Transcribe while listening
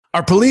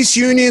Are police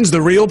unions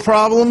the real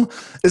problem?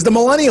 Is the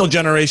millennial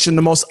generation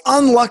the most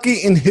unlucky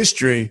in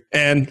history?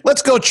 And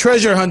let's go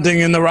treasure hunting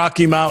in the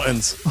Rocky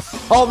Mountains.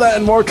 All that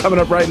and more coming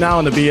up right now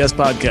on the BS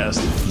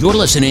Podcast. You're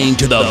listening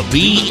to the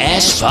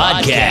BS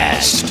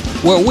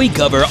Podcast, where we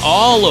cover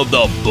all of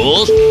the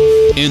bull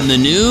in the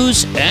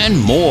news and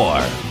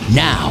more.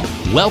 Now,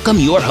 welcome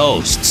your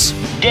hosts,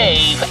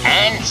 Dave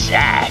and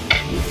Zach.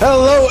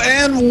 Hello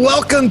and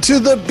welcome to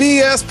the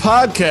BS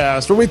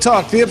Podcast, where we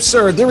talk the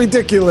absurd, the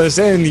ridiculous,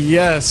 and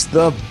yes,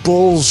 the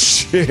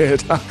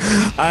bullshit.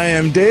 I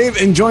am Dave,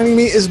 and joining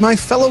me is my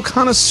fellow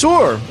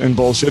connoisseur in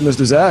bullshit,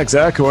 Mr. Zach.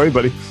 Zach, how are you,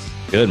 buddy?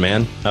 Good,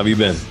 man. How have you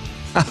been?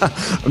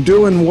 I'm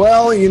doing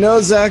well. You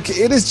know, Zach,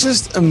 it is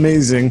just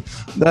amazing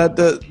that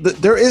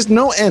there is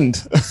no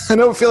end. I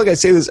don't feel like I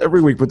say this every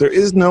week, but there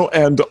is no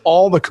end to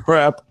all the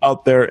crap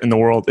out there in the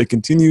world. It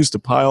continues to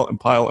pile and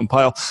pile and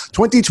pile.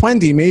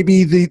 2020 may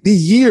be the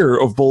year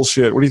of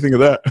bullshit. What do you think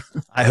of that?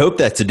 I hope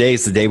that today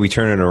is the day we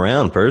turn it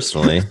around,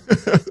 personally,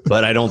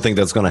 but I don't think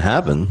that's going to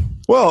happen.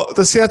 Well,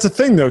 see, that's the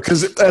thing, though,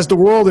 because as the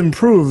world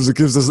improves,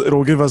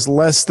 it'll give us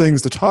less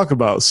things to talk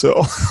about.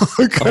 So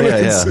we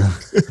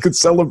could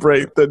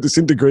celebrate the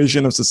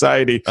disintegration of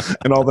society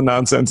and all the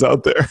nonsense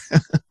out there.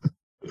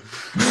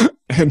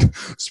 And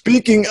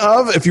speaking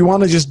of, if you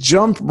want to just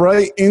jump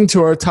right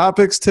into our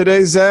topics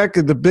today, Zach,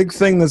 the big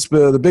thing that's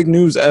the big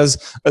news as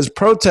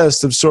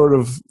protests have sort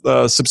of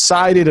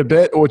subsided a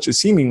bit, which is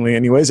seemingly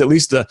anyways, at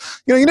least,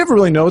 you never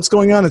really know what's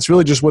going on. It's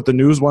really just what the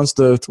news wants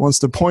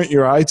to point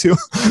your eye to.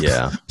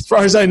 Yeah. As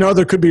far as I know,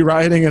 there could be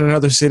rioting in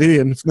another city,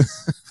 and if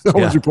no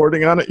one's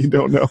reporting on it, you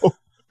don't know.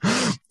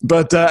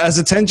 But as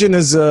attention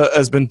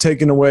has been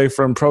taken away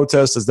from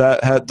protests,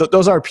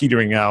 those are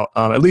petering out.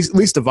 At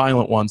least the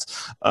violent ones.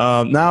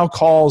 Now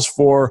calls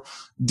for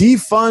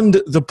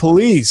defund the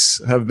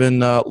police have been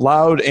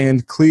loud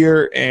and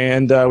clear,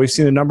 and we've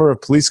seen a number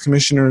of police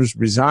commissioners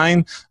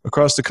resign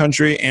across the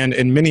country. And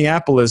in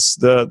Minneapolis,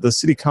 the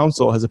city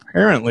council has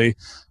apparently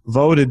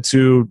voted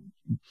to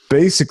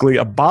basically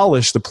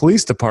abolish the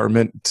police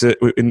department.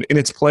 In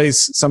its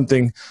place,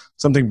 something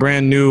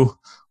brand new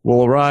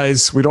will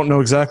arise. We don't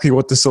know exactly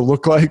what this will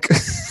look like.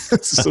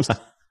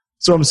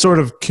 Some sort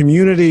of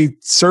community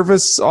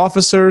service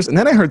officers. And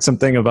then I heard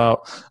something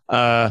about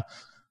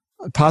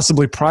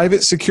possibly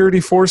private security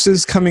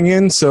forces coming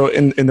in. So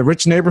in the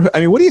rich neighborhood. I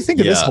mean, what do you think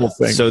of this whole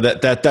thing? So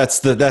that's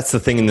the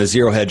thing in the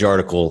Zero Hedge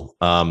article.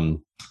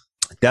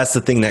 That's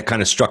the thing that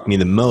kind of struck me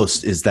the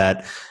most, is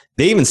that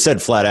they even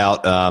said flat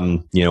out,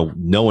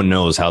 no one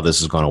knows how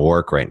this is going to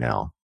work right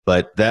now.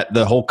 But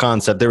the whole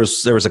concept, there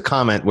was a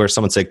comment where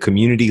someone said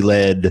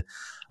community-led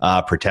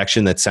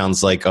protection. That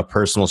sounds like a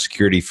personal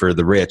security for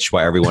the rich,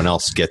 while everyone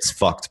else gets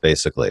fucked,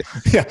 basically.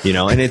 Yeah.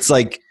 And it's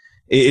like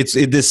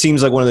this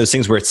seems like one of those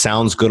things where it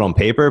sounds good on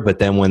paper, but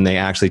then when they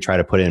actually try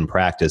to put it in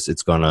practice,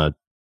 it's gonna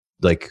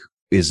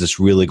is this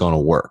really gonna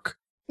work?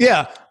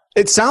 Yeah,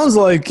 it sounds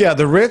like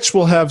the rich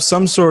will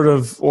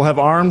have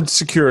armed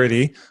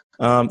security.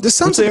 This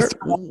sounds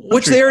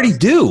which they already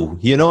do.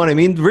 You know what I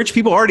mean? Rich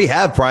people already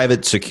have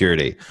private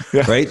security,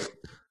 right?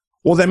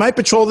 Well, they might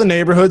patrol the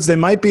neighborhoods. They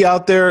might be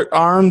out there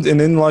armed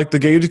and in the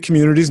gated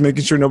communities,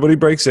 making sure nobody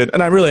breaks in.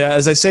 And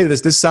as I say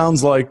this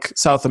sounds like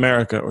South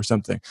America or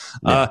something.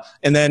 Yeah.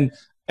 And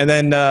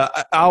then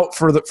out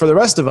for the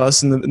rest of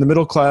us in the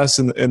middle class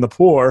and the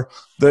poor,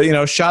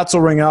 shots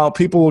will ring out,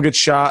 people will get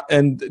shot,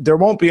 and there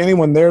won't be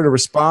anyone there to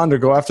respond or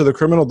go after the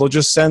criminal. They'll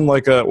just send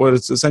what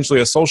is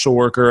essentially a social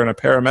worker and a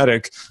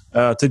paramedic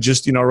to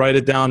just write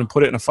it down and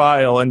put it in a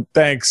file. And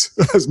thanks,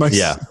 as my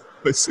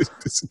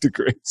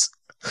disintegrates.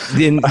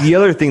 Then the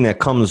other thing that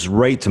comes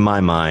right to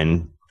my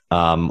mind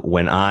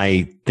when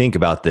I think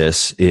about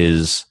this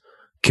is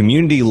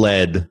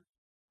community-led,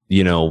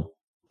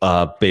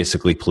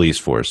 basically police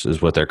force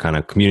is what they're kind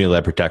of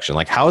community-led protection.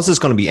 Like, how is this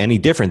going to be any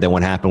different than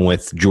what happened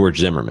with George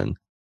Zimmerman?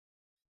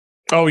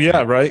 Oh,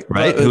 yeah, right.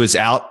 Who was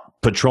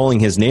out patrolling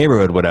his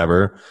neighborhood,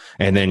 whatever,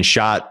 and then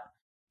shot,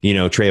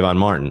 Trayvon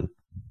Martin.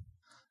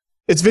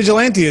 It's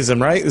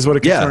vigilantism, right? Is what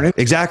it can turn into.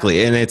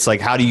 Exactly. And it's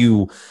like, how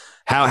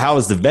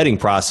is the vetting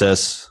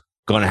process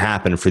going to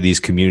happen for these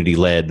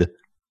community-led,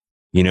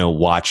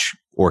 watch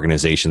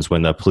organizations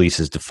when the police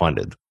is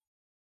defunded?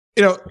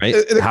 Right?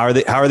 How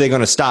are they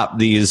going to stop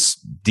these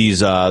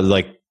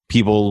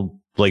people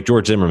like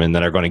George Zimmerman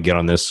that are going to get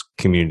on this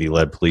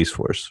community-led police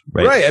force?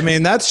 Right. I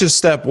mean, that's just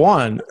step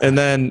one. And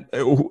then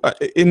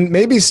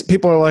maybe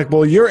people are like,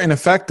 well, you're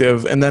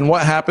ineffective. And then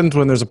what happens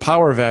when there's a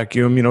power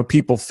vacuum?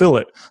 People fill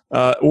it.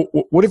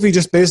 What if we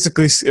just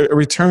basically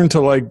return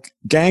to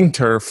gang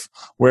turf,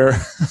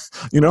 where,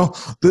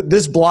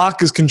 this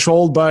block is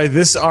controlled by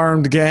this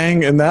armed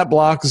gang and that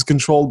block is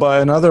controlled by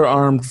another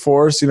armed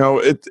force?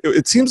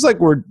 It seems like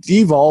we're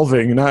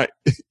devolving, not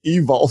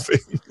evolving.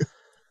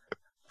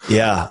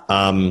 Yeah.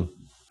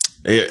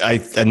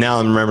 And now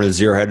I'm remembering the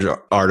Zero Hedge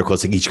article.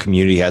 It's like each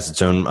community has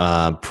its own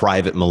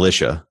private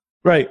militia.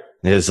 Right.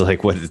 It's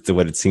like what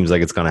it seems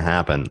like it's going to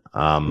happen.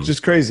 Which is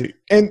crazy.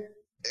 And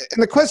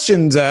the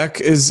question,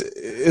 Zach, is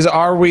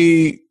are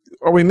we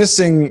are we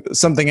missing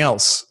something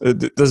else? Do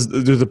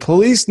the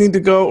police need to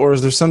go, or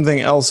is there something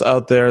else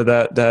out there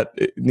that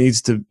it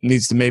needs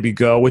to maybe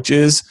go?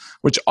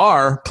 Which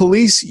are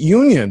police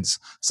unions.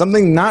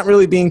 Something not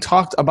really being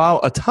talked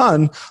about a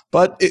ton,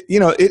 but it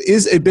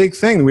is a big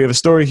thing. We have a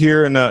story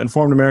here in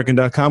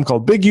InformedAmerican.com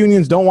called "Big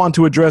Unions Don't Want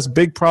to Address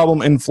Big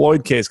Problem in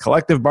Floyd Case: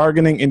 Collective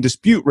Bargaining and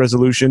Dispute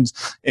Resolutions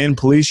in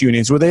Police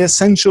Unions," where they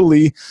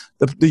essentially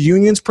the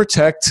unions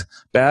protect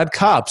bad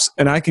cops.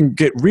 And I can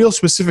get real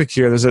specific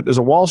here. There's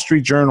a Wall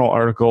Street Journal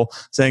article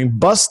saying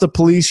 "Bust the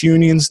police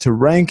unions to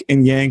rank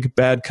and yank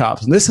bad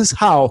cops." And this is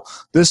how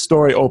this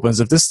story opens.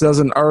 If this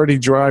doesn't already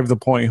drive the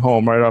point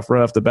home right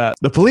off the bat.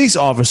 The police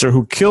officer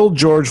who killed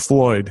George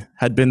Floyd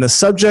had been the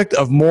subject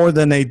of more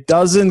than a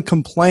dozen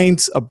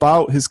complaints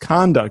about his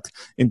conduct.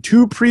 In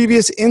 2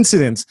 previous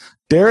incidents,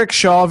 Derek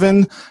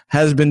Chauvin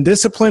has been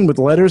disciplined with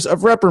letters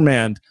of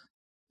reprimand.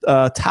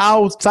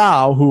 Tao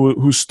Thao,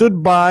 who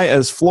stood by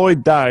as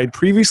Floyd died,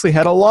 previously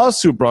had a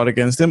lawsuit brought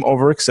against him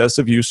over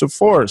excessive use of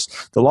force.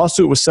 The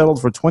lawsuit was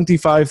settled for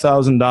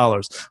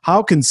 $25,000.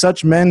 How can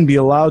such men be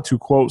allowed to,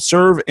 quote,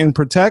 serve and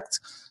protect?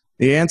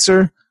 The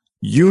answer: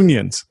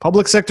 unions.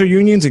 Public sector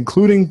unions,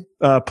 including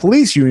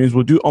police unions,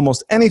 will do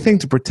almost anything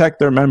to protect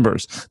their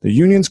members. The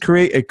unions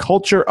create a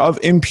culture of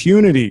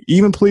impunity.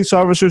 Even police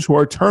officers who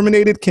are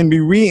terminated can be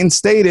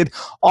reinstated,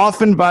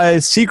 often by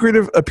a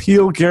secretive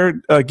appeal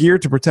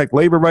geared to protect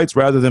labor rights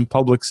rather than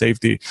public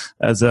safety,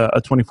 as a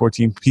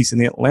 2014 piece in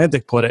The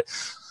Atlantic put it.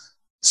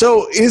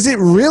 So is it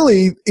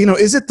really,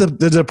 is it the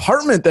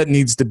department that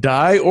needs to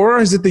die, or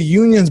is it the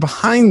unions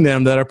behind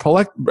them that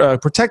are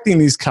protecting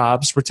these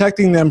cops,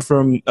 protecting them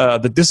from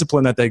the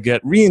discipline that they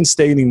get,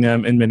 reinstating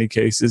them in many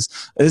cases?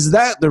 Is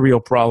that the real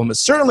problem? It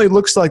certainly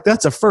looks like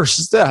that's a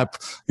first step,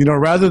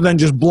 rather than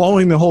just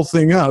blowing the whole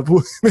thing up.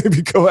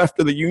 Maybe go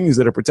after the unions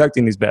that are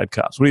protecting these bad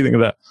cops. What do you think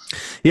of that?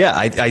 Yeah,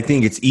 I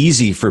think it's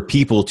easy for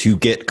people to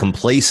get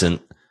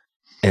complacent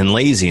and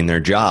lazy in their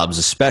jobs,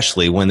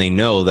 especially when they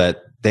know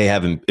that they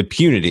have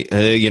impunity,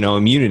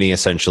 immunity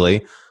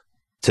essentially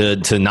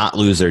to not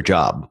lose their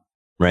job,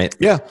 right?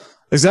 Yeah,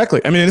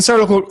 exactly. I mean, this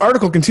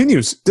article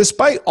continues.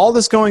 Despite all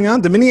this going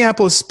on, the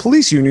Minneapolis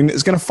Police Union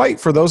is going to fight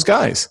for those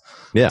guys.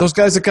 Yeah, those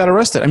guys that got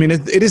arrested. I mean,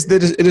 it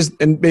is,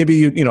 and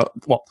maybe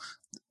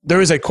there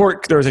is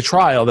a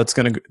trial that's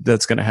going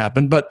to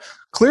happen, but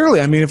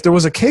clearly, I mean, if there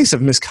was a case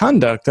of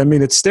misconduct, I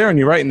mean, it's staring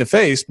you right in the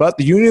face. But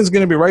the union's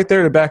going to be right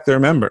there to back their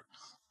member.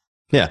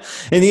 Yeah,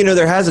 and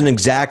there hasn't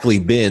exactly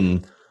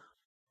been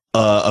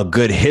a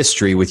good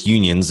history with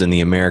unions in the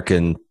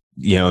American,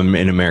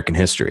 in American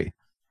history,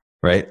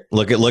 right?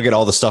 Look at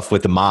all the stuff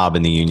with the mob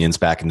and the unions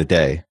back in the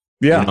day.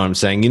 Yeah. You know what I'm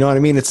saying? You know what I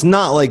mean? It's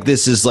not like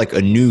this is like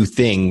a new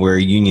thing where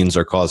unions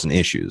are causing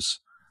issues.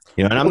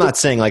 And I'm not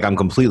saying like I'm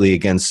completely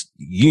against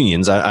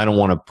unions. I don't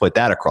want to put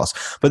that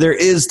across. But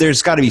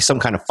there's got to be some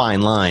kind of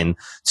fine line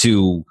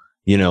to,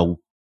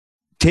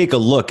 take a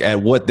look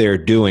at what they're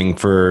doing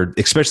for,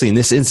 especially in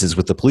this instance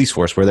with the police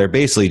force, where they're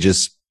basically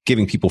just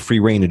giving people free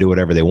reign to do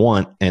whatever they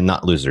want and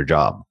not lose their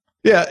job.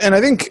 Yeah, and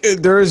I think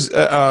there is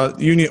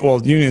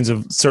unions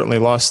have certainly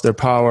lost their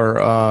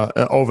power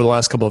over the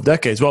last couple of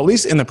decades. Well, at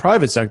least in the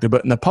private sector,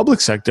 but in the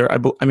public sector, I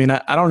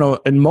don't know.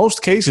 In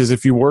most cases,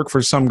 if you work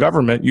for some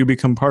government, you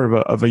become part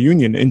of a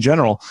union in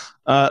general.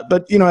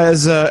 But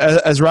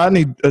as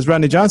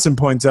Rodney Johnson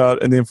points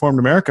out in the Informed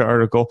America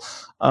article,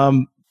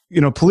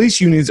 police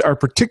unions are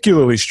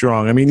particularly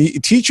strong. I mean,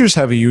 teachers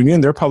have a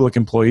union; they're public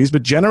employees,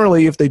 but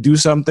generally, if they do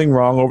something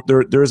wrong,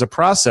 there is a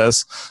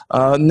process,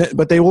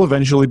 but they will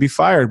eventually be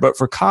fired. But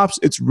for cops,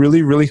 it's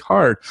really, really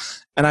hard.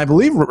 And I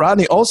believe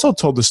Rodney also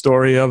told the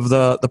story of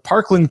the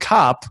Parkland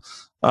cop.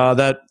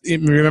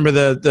 Remember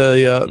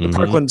the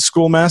Parkland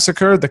school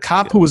massacre? The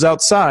cop who was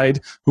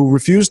outside, who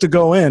refused to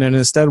go in and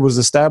instead was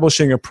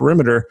establishing a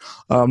perimeter,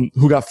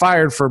 who got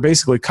fired for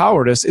basically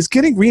cowardice, is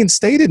getting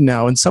reinstated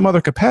now in some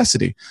other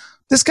capacity.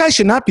 This guy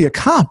should not be a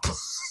cop.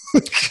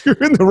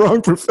 You're in the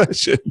wrong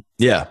profession.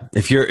 Yeah.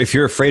 If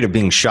you're afraid of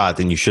being shot,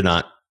 then you should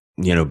not,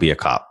 be a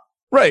cop.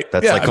 Right.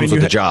 That's comes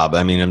with the job.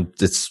 I mean,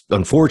 it's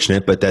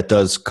unfortunate, but that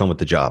does come with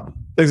the job.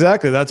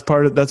 Exactly. That's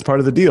part of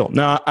the deal.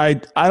 Now, I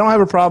don't have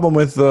a problem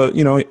with a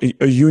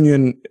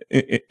union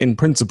in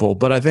principle,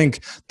 but I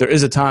think there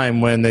is a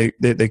time when they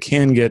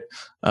can get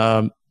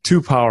too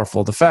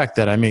powerful. The fact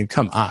that, I mean,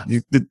 come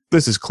on,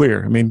 this is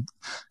clear. I mean,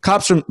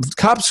 cops who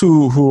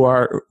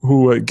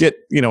get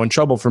in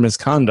trouble for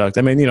misconduct.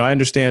 I mean, I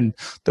understand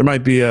there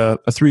might be a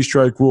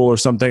 3-strike rule or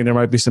something. There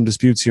might be some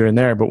disputes here and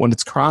there, but when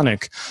it's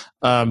chronic,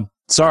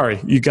 sorry,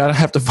 you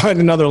have to find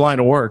another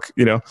line of work.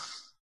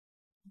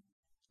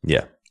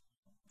 Yeah.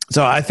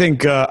 So I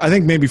think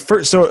maybe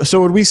first.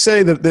 So would we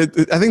say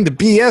that I think the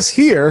BS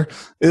here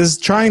is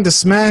trying to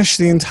smash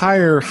the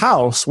entire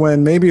house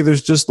when maybe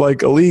there's just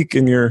like a leak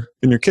in your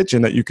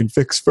kitchen that you can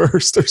fix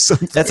first or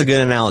something. That's a good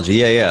analogy.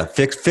 Yeah.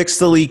 Fix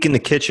the leak in the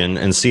kitchen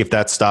and see if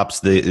that stops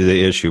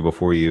the issue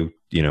before you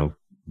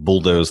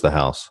bulldoze the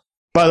house.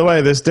 By the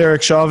way, this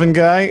Derek Chauvin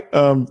guy,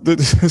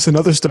 there's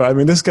another story. I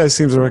mean, this guy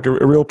seems like a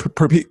real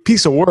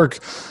piece of work.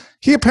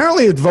 He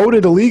apparently had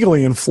voted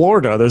illegally in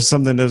Florida. There's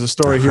a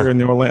story here in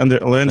the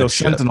Orlando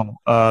Sentinel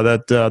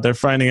that they're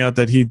finding out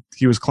that he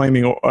was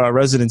claiming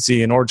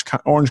residency in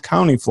Orange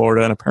County,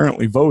 Florida, and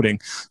apparently voting.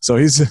 So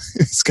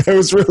this guy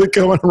was really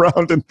going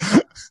around, and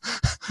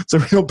it's a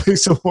real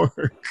piece of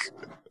work.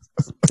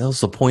 That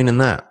was the point in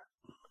that.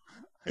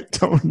 I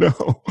don't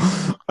know.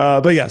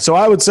 But yeah, so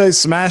I would say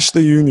smash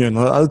the union.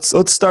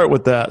 Let's start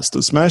with that. So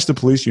smash the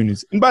police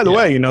unions. And by the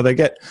way, they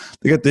get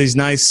these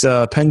nice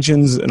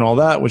pensions and all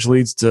that, which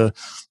leads to,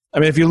 I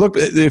mean, if you look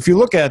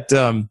at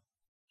a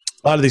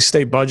lot of these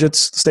state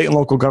and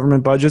local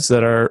government budgets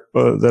that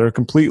are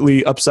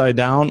completely upside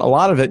down, a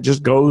lot of it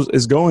just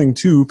is going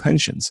to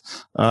pensions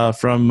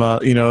and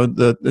I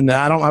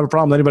don't have a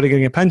problem with anybody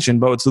getting a pension,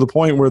 but it's to the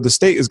point where the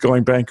state is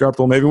going bankrupt.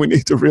 Well, maybe we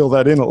need to reel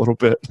that in a little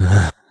bit.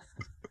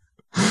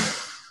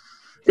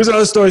 Here's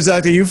another story,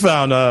 Zach, that you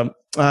found on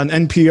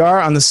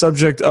NPR on the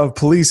subject of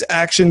police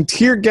action.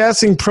 Tear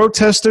gassing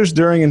protesters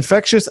during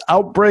infectious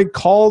outbreak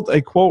called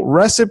a, quote,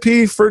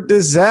 recipe for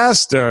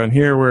disaster. And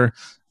here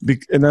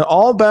and then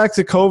all back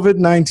to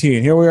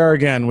COVID-19. Here we are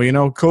again. We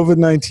know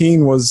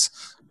COVID-19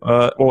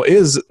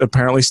 is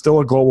apparently still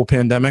a global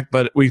pandemic,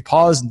 but we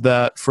paused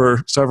that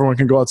so everyone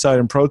can go outside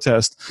and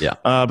protest. Yeah.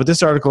 But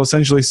this article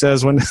essentially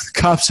says when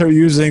cops are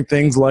using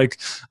things like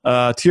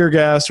tear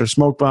gas or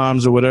smoke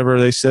bombs or whatever,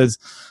 they said,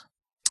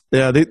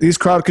 these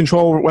crowd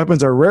control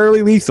weapons are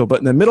rarely lethal, but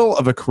in the middle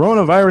of a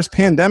coronavirus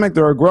pandemic,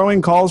 there are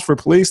growing calls for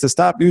police to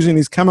stop using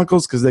these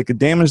chemicals because they could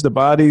damage the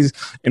bodies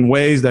in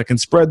ways that can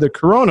spread the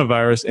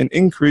coronavirus and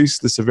increase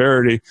the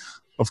severity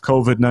of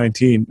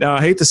COVID-19. Now, I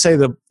hate to say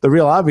the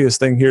real obvious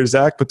thing here,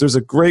 Zach, but there's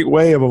a great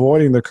way of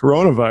avoiding the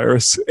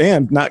coronavirus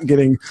and not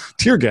getting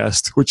tear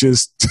gassed, which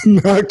is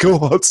to not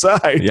go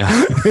outside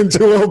and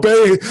to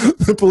obey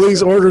the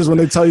police orders when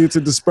they tell you to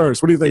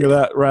disperse. What do you think of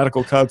that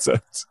radical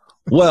concept?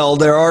 Well,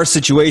 there are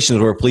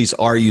situations where police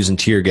are using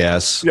tear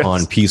gas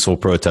on peaceful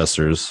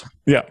protesters.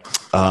 Yeah.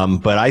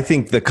 But I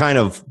think the kind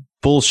of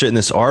bullshit in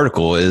this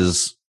article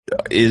is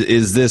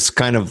this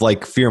kind of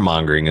like fear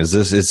mongering? Is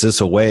this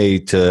a way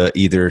to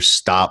either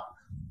stop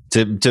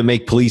to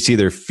make police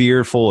either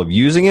fearful of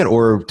using it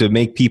or to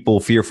make people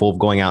fearful of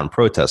going out and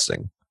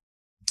protesting?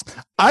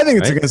 I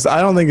think it's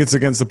I don't think it's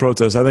against the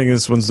protest. I think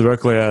this one's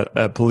directly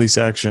at police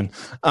action.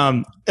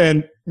 And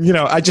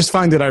I just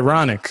find it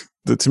ironic.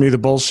 To me, the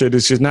bullshit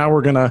is just now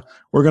we're gonna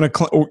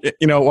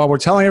while we're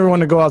telling everyone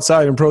to go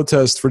outside and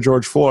protest for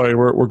George Floyd,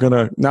 we're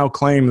gonna now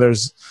claim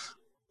there's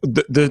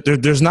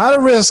not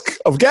a risk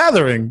of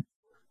gathering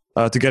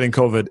to getting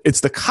COVID. It's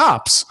the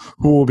cops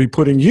who will be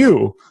putting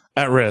you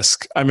at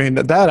risk. I mean,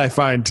 that I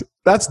find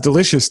that's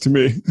delicious to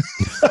me.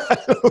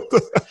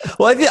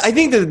 Well, I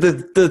think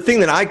the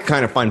thing that I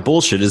kind of find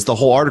bullshit is the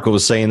whole article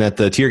was saying that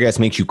the tear gas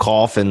makes you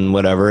cough and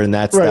whatever, and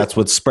that's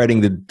what's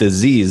spreading the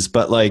disease.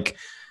 But like.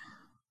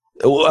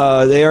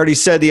 They already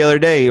said the other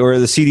day, or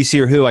the CDC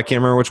or who, I can't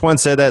remember which one,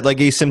 said that like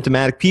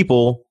asymptomatic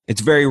people,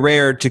 it's very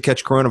rare to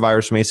catch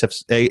coronavirus from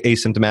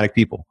asymptomatic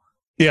people.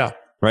 Yeah.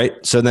 Right.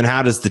 So then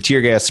how does the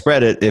tear gas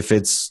spread it if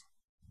it's,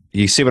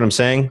 you see what I'm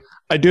saying?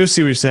 I do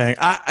see what you're saying.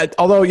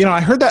 Although,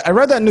 I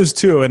read that news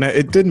too, and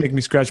it did make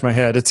me scratch my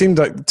head. It seemed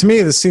like, to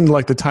me, this seemed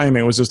like the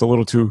timing was just a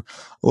little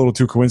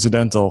too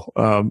coincidental.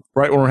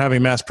 Right when we're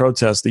having mass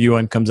protests, the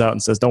UN comes out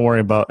and says, don't worry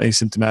about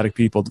asymptomatic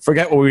people.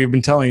 Forget what we've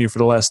been telling you for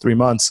the last 3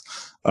 months.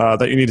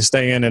 That you need to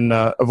stay in and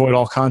avoid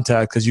all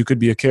contact because you could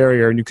be a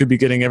carrier and you could be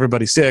getting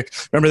everybody sick.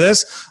 Remember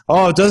this?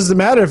 Oh, it doesn't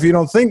matter if you're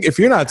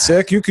not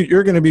sick.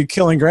 You're going to be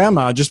killing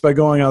grandma just by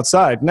going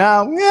outside.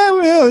 Now,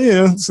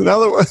 So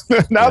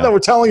now that we're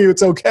telling you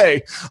it's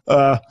okay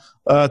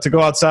to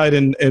go outside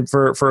and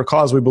for a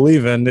cause we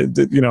believe in, we're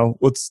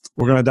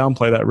going to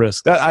downplay that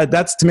risk.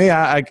 That's to me,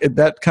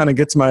 that kind of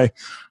gets my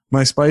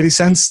spidey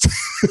sense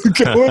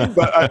going,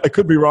 but I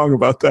could be wrong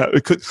about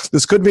that.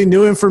 This could be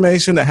new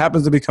information that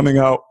happens to be coming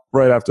out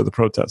right after the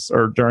protests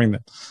or during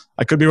them.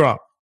 I could be wrong.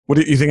 What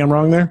do you think? I'm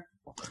wrong there?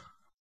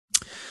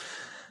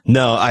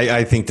 No,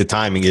 I think the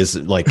timing is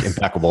like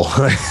impeccable.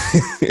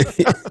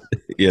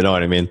 You know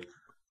what I mean?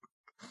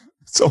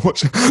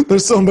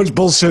 There's so much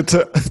bullshit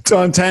to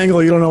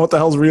untangle. You don't know what the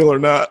hell's real or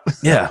not.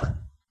 Yeah.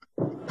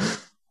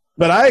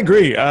 But I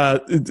agree.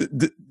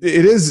 It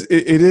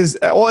is.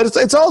 Well,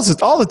 it's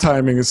also all the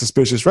timing is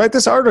suspicious, right?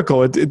 This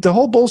article, the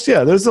whole bullshit.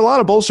 Yeah, there's a lot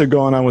of bullshit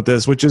going on with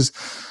this, which is,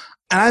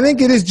 and I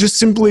think it is just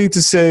simply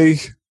to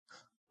say,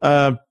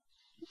 to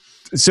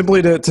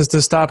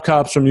stop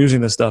cops from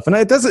using this stuff. And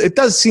it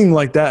does seem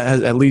like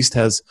that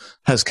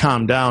has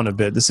calmed down a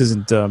bit. This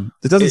isn't.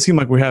 It doesn't seem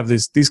like we have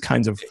these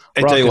kinds of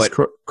raucous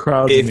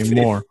crowds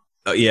anymore.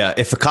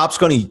 If a cop's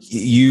going to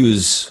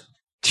use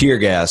tear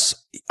gas,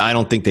 I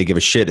don't think they give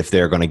a shit if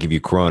they're going to give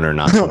you corona or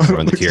not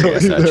throwing the tear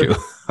gas at you.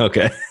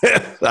 Okay.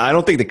 I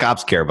don't think the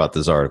cops care about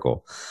this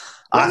article.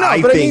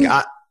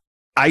 Well,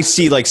 I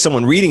see like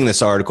someone reading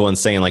this article and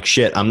saying like,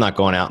 shit, I'm not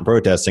going out and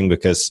protesting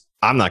because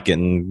I'm not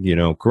getting,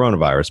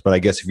 coronavirus. But I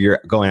guess if you're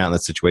going out in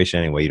that situation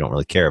anyway, you don't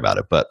really care about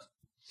it. But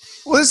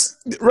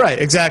right.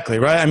 Exactly.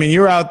 Right. I mean,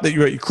 you're out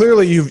that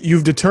clearly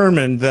you've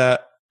determined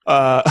that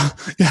Yeah,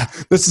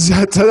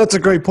 that's a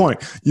great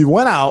point. You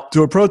went out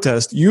to a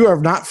protest. You are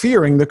not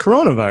fearing the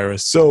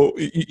coronavirus, so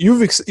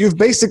you've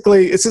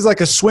basically, this is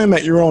like a swim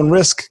at your own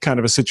risk kind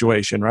of a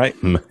situation, right?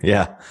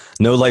 Yeah,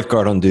 no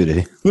lifeguard on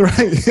duty.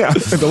 Right. Yeah,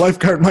 the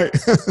lifeguard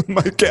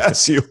might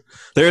gas you.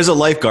 There is a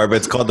lifeguard, but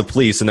it's called the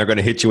police, and they're going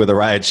to hit you with a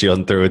riot shield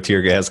and throw a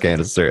tear gas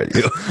canister at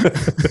you.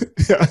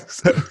 Yeah,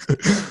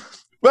 exactly.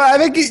 But I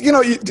think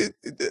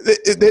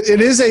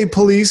it is a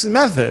police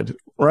method,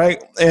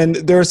 right? And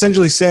they're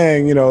essentially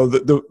saying,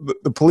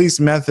 the police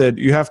method,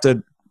 you have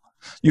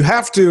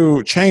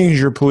to change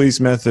your police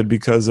method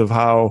because of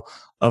how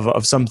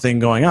of something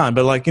going on.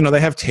 But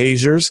they have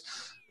tasers.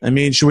 I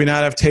mean, should we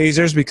not have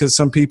tasers because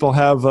some people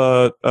have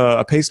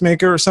a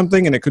pacemaker or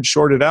something and it could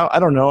short it out? I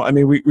don't know. I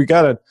mean, we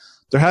gotta.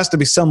 There has to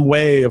be some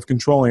way of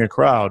controlling a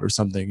crowd or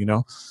something,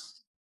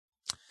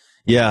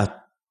 Yeah.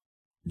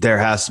 There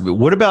has to be.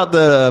 What about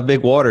the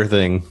big water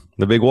thing?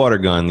 The big water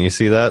gun. You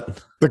see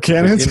that? The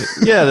cannons?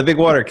 Yeah, the big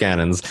water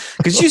cannons.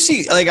 Because you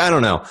see, I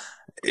don't know.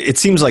 It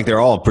seems like they're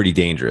all pretty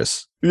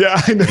dangerous.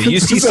 Yeah, I know. You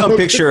see some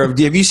picture of.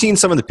 Have you seen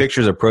some of the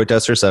pictures of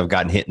protesters that have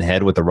gotten hit in the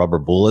head with the rubber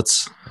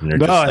bullets? And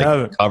they're I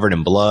haven't. Covered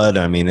in blood.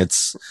 I mean,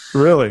 it's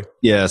really.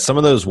 Yeah, some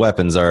of those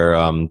weapons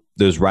are.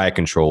 Those riot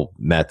control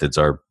methods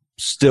are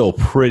still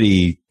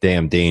pretty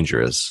damn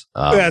dangerous.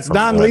 Yeah, it's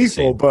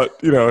non-lethal, but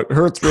it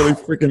hurts really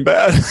freaking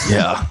bad.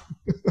 Yeah.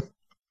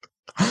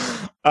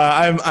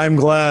 I'm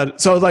glad.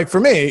 So, for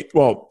me,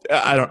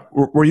 I don't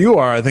where you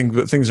are. I think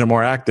that things are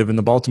more active in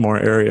the Baltimore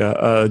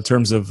area in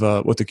terms of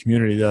what the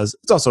community does.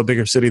 It's also a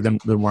bigger city than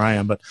where I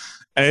am, but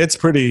it's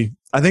pretty.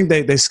 I think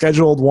they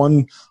scheduled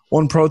one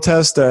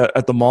protest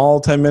at the mall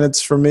 10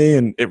 minutes from me,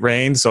 and it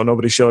rained, so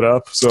nobody showed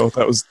up. So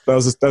that was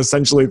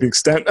essentially the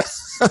extent.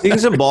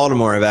 Things in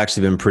Baltimore have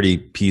actually been pretty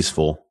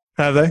peaceful.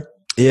 Have they?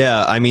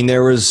 Yeah, I mean,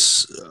 there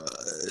was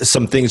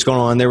some things going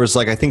on. There was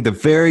I think the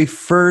very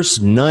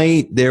first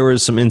night there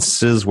was some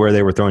instances where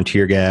they were throwing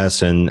tear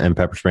gas and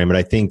pepper spray. But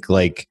I think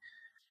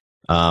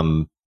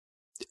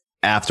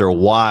after a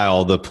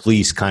while, the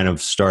police kind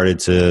of started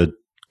to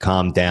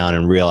calm down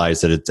and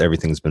realize that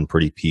everything's been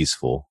pretty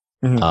peaceful.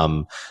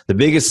 Mm-hmm. The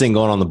biggest thing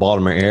going on in the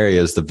Baltimore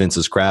area is the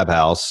Vince's Crab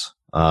House.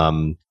 I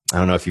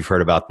don't know if you've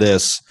heard about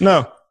this.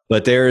 No.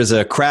 But there is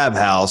a crab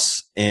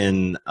house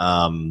in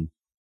the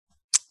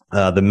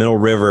Middle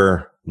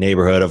River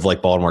neighborhood of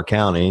Baltimore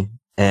County,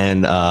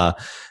 and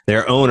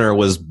their owner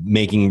was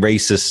making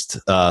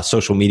racist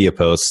social media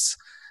posts,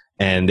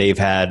 and they've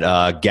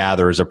had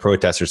gatherers of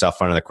protesters out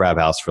front of the crab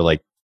house for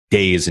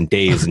days and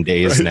days and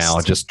days now,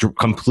 just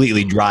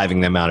completely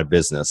driving them out of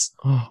business.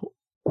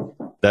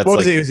 That's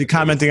what is he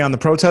commenting on the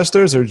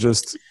protesters or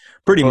just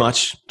pretty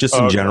much just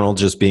in general,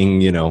 just being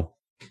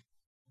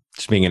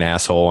just being an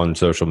asshole on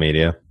social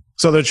media.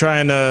 So they're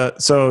trying to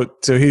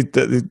he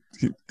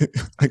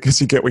I guess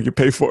you get what you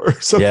pay for.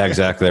 Yeah,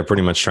 exactly. They're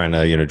pretty much trying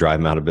to drive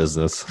them out of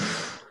business.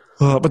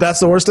 But that's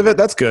the worst of it.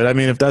 That's good. I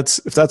mean, if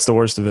that's the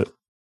worst of it.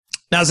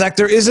 Now, Zach,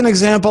 there is an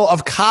example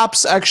of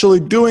cops actually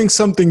doing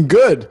something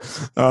good.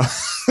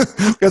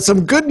 We've got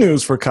some good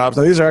news for cops.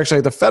 Now, these are actually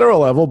at the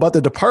federal level, but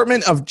the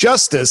Department of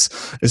Justice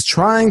is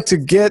trying to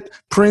get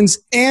Prince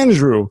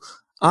Andrew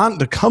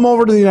to come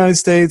over to the United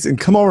States and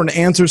come over and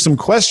answer some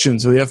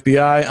questions of the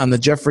FBI on the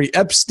Jeffrey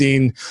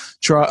Epstein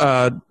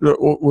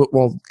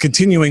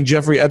continuing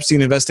Jeffrey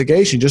Epstein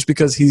investigation. Just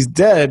because he's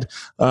dead,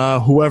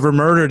 whoever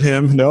murdered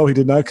him, no, he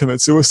did not commit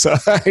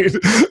suicide.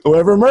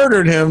 Whoever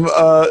murdered him,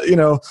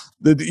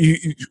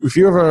 if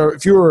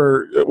you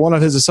were one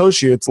of his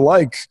associates,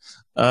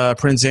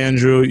 Prince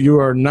Andrew, you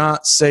are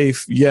not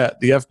safe yet.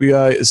 The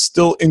FBI is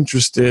still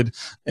interested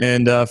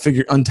in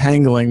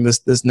untangling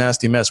this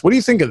nasty mess. What do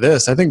you think of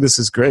this? I think this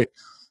is great.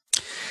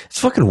 It's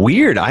fucking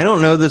weird. I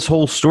don't know this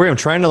whole story. I'm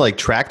trying to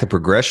track the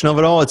progression of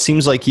it all. It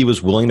seems like he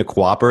was willing to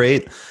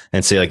cooperate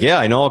and say yeah,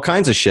 I know all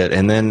kinds of shit.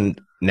 And then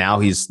now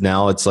it's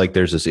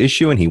there's this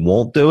issue and he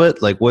won't do it.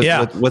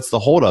 What's the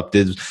holdup?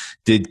 Did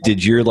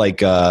your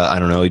I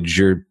don't know, did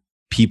your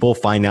people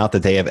find out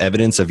that they have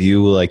evidence of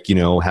you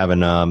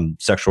having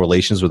sexual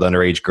relations with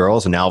underage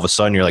girls, and now all of a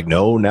sudden you're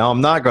no, now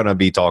I'm not going to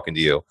be talking to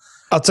you?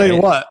 I'll tell you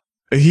what,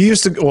 he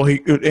used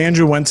to.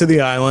 Andrew went to the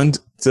island,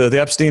 to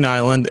the Epstein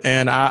Island,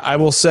 and I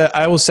will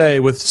say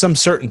with some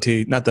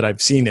certainty, not that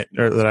I've seen it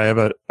or that I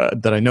have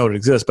that I know it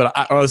exists, but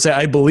I would say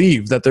I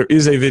believe that there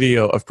is a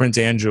video of Prince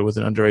Andrew with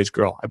an underage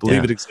girl. I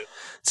believe it exists.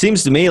 It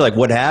seems to me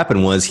what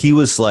happened was he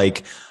was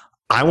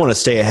I want to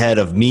stay ahead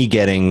of me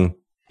getting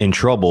in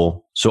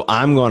trouble, so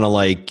I'm going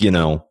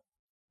to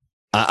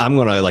I'm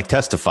going to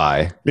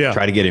testify,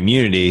 try to get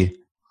immunity,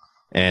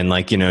 and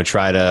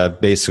try to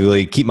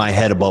basically keep my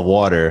head above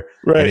water.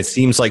 Right. And it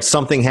seems like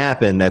something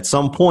happened at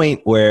some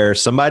point where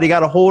somebody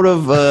got a hold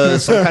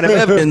of some kind of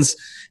evidence,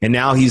 and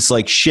now he's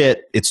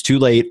shit, it's too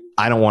late.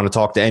 I don't want to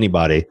talk to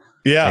anybody.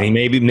 Yeah. And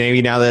maybe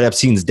now that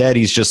Epstein's dead,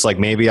 he's just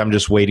maybe I'm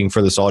just waiting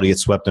for this all to get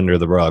swept under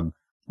the rug.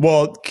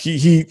 Well,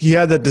 he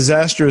had that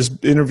disastrous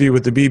interview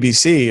with the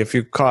BBC, if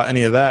you caught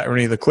any of that or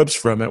any of the clips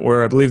from it,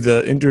 where I believe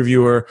the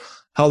interviewer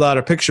held out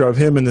a picture of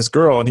him and this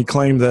girl, and he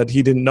claimed that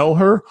he didn't know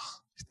her.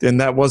 then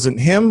that wasn't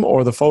him,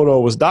 or the photo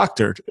was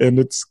doctored, and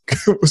it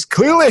was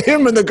clearly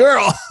him and the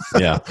girl.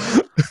 Yeah.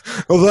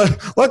 Well,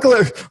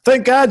 luckily,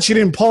 thank God she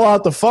didn't pull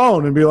out the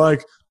phone and be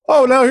like,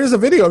 "Oh, now here's a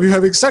video of you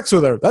having sex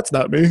with her." That's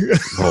not me.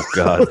 Oh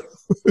God.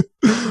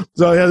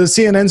 So yeah, the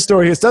CNN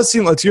story. It does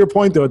seem like, to your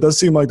point though, it does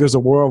seem like there's a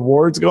war of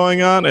words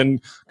going on and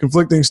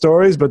conflicting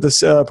stories. But this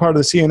part of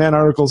the CNN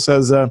article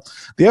says the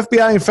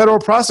FBI and federal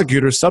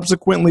prosecutors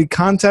subsequently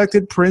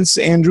contacted Prince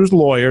Andrew's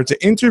lawyer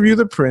to interview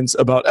the prince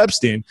about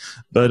Epstein,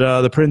 but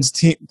the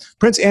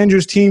Prince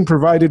Andrew's team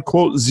provided,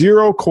 quote,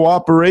 zero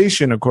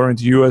cooperation, according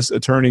to U.S.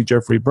 Attorney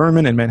Jeffrey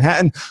Berman in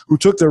Manhattan, who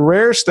took the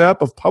rare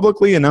step of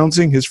publicly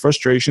announcing his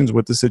frustrations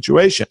with the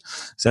situation.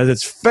 Says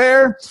it's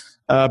fair.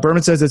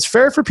 Berman says it's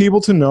fair for people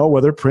to know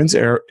whether Prince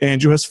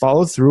Andrew has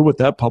followed through with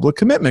that public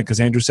commitment, because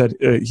Andrew said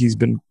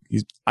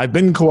I've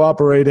been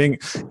cooperating,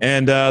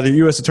 and the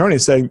U.S. attorney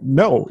is saying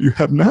no, you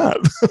have not.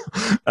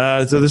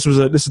 So this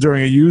is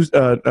during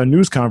a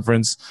news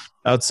conference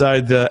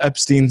outside the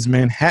Epstein's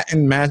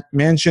Manhattan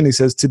mansion. He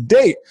says, to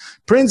date,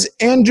 Prince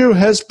Andrew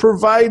has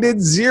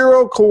provided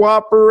zero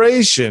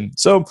cooperation.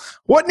 So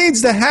what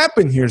needs to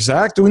happen here,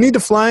 Zach? Do we need to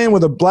fly in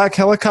with a black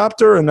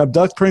helicopter and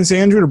abduct Prince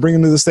Andrew to bring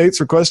him to the States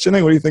for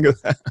questioning? What do you think of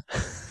that?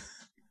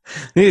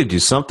 We need to do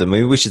something.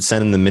 Maybe we should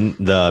send in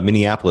the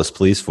Minneapolis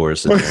police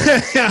force and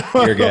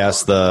tear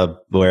gas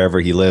wherever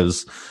he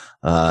lives.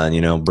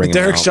 Bring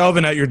Derek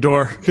Chauvin at your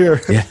door.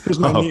 Here. Yeah. Here's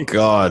my knee.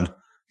 God.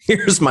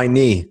 Here's my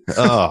knee.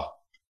 Oh.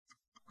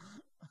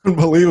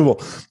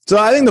 Unbelievable. So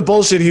I think the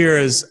bullshit here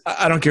is,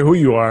 I don't care who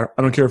you are.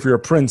 I don't care if you're a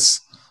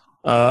prince,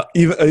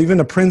 even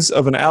a prince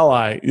of an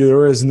ally.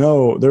 There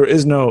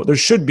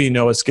should be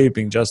no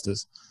escaping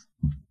justice.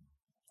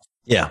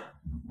 Yeah.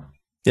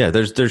 Yeah,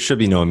 there should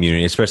be no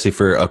immunity, especially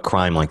for a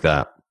crime like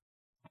that.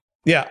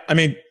 Yeah, I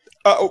mean,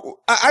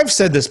 I've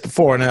said this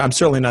before, and I'm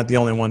certainly not the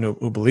only one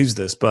who believes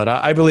this, but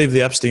I believe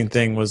the Epstein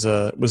thing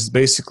was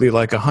basically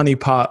like a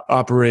honeypot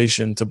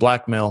operation to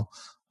blackmail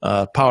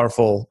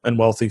powerful and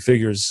wealthy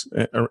figures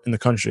in the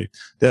country.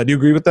 Do you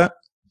agree with that?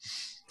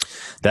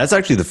 That's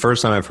actually the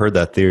first time I've heard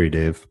that theory,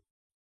 Dave.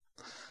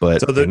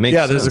 But so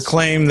there's a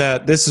claim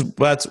that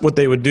that's what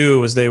they would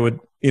do is they would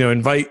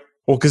invite,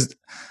 well, because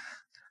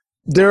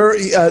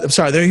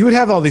he would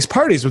have all these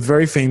parties with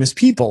very famous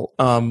people,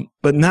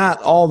 but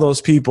not all those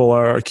people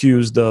are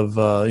accused of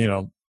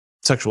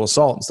sexual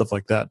assault and stuff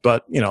like that.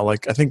 But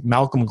like I think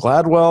Malcolm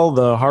Gladwell,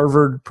 the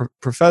Harvard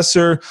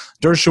professor,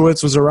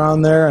 Dershowitz was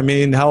around there. I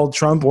mean, hell,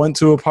 Trump went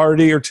to a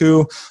party or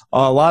two.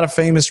 A lot of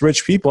famous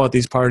rich people at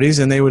these parties,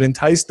 and they would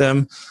entice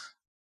them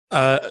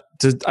to.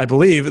 I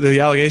believe the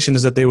allegation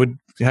is that they would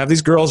have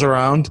these girls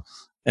around.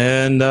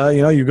 And,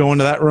 you go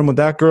into that room with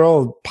that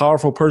girl,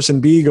 powerful person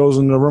B goes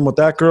into the room with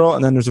that girl,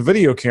 and then there's a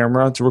video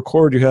camera to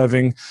record you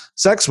having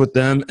sex with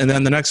them. And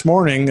then the next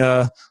morning,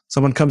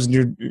 someone comes and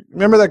you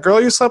remember that girl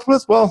you slept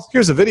with? Well,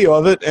 here's a video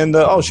of it. And,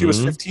 she was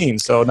 15.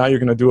 So now you're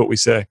going to do what we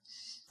say.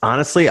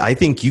 Honestly, I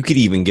think you could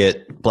even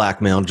get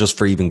blackmailed just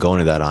for even going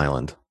to that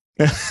island.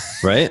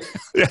 Right?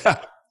 Yeah.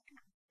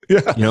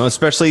 Yeah.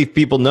 Especially if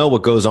people know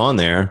what goes on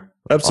there.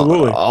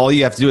 Absolutely. All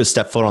you have to do is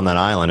step foot on that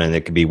island, and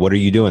it could be, what are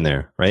you doing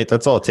there? Right?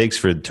 That's all it takes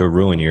to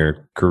ruin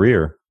your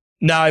career.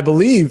 Now, I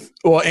believe,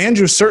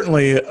 Andrew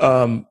certainly,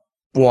 I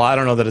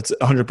don't know that it's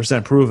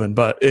 100% proven,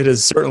 but it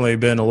has certainly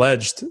been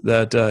alleged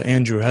that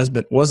Andrew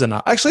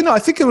actually, no, I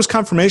think it was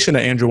confirmation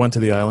that Andrew went to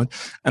the island,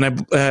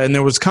 and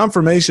there was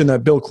confirmation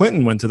that Bill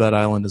Clinton went to that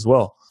island as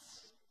well.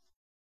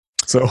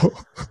 So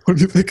what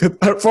do you think of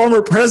that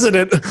former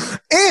president?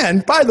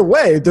 And by the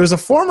way, there's a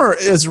former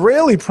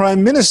Israeli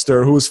prime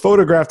minister who was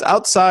photographed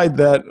outside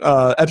that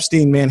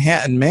Epstein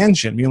Manhattan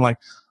mansion being like,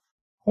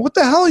 what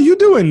the hell are you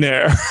doing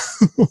there?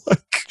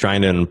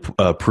 Trying to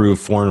improve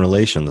foreign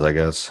relations, I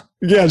guess.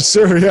 Yeah,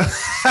 sure. Yeah.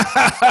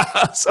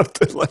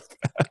 Something like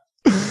that.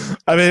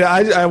 I mean,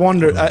 I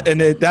wonder,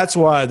 that's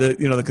why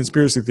the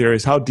conspiracy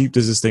theories. How deep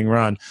does this thing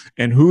run,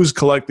 and who's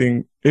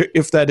collecting?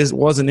 If that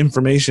was an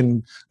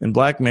information and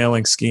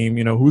blackmailing scheme,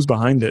 who's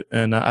behind it?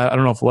 And I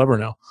don't know if we'll ever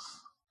know.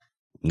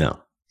 No,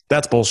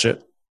 that's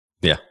bullshit.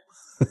 Yeah,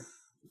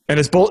 and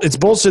it's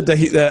bullshit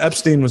that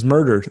Epstein was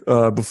murdered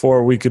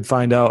before we could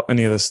find out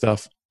any of this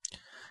stuff.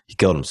 He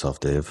killed himself,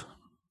 Dave.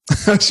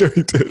 I'm sure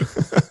he did.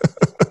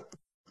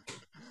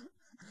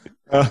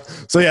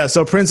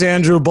 So Prince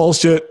Andrew,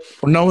 bullshit.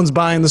 No one's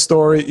buying the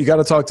story. You got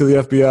to talk to the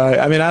FBI.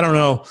 I mean, I don't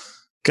know.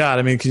 God,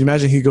 I mean, can you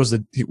imagine he's going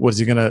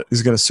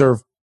to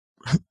serve?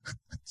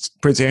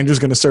 Prince Andrew's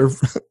going to serve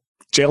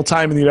jail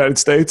time in the United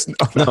States?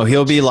 No,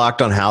 he'll be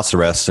locked on house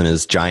arrest in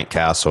his giant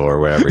castle or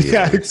wherever.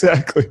 Yeah,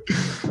 exactly.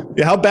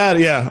 Yeah, how bad?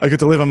 Yeah, I get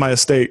to live on my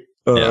estate,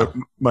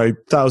 my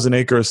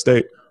 1,000-acre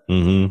estate.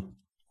 Mm-hmm.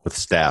 With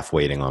staff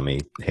waiting on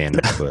me, hand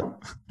and foot.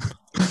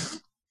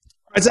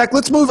 All right, Zach,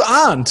 let's move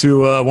on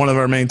to one of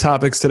our main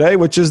topics today,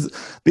 which is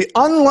the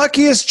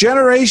unluckiest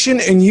generation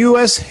in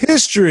U.S.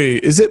 history.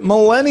 Is it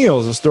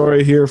millennials? A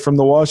story here from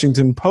the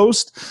Washington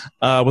Post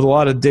with a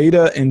lot of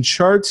data and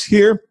charts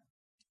here.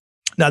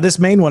 Now, this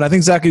main one, I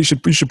think, Zach, you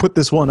should put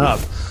this one up.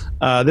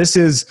 This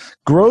is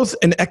growth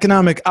in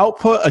economic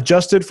output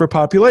adjusted for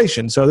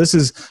population. So this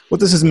is what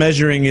this is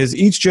measuring is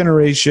each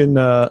generation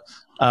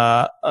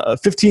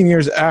 15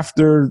 years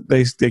after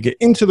they get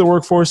into the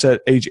workforce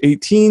at age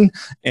 18,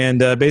 and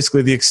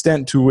basically the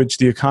extent to which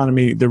the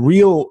economy, the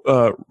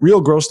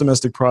real gross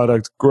domestic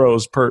product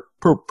grows per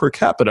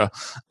capita.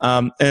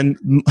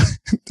 And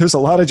there's a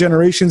lot of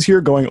generations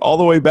here going all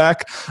the way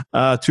back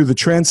to the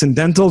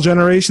transcendental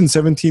generation,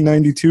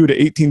 1792 to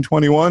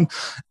 1821.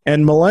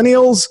 And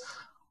millennials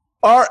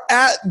are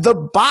at the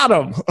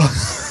bottom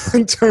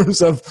in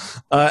terms of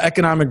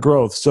economic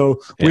growth. So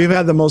we've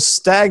had the most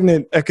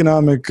stagnant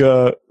economic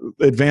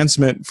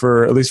advancement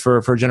for at least for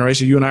a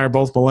generation. You and I are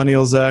both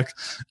millennials, Zach.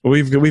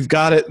 We've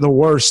got it the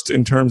worst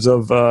in terms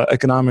of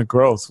economic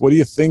growth. What do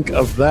you think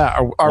of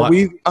that? Are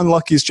we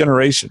unluckiest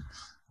generation?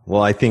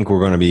 Well, I think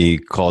we're going to be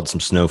called some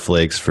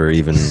snowflakes for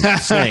even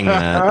saying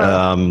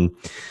that.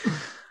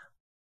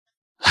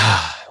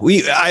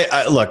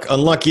 Look,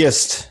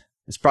 unluckiest.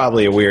 It's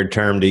probably a weird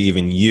term to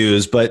even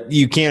use, but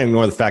you can't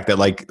ignore the fact that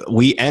like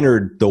we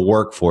entered the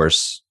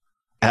workforce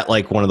at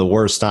like one of the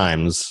worst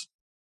times,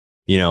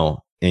 in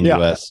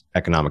U.S.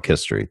 economic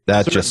history.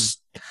 That's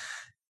just,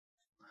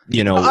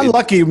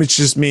 unlucky, which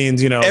just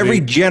means, every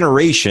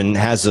generation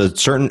has a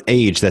certain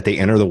age that they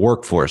enter the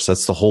workforce.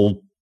 That's the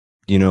whole,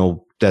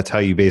 that's how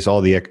you base all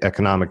the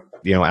economic,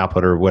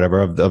 output or whatever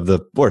of the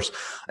force.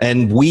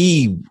 And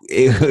we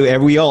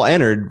all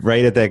entered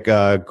right at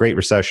that Great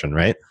Recession,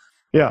 right?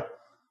 Yeah.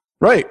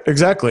 Right,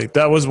 exactly.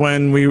 That was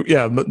when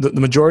the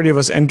majority of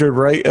us entered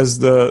right as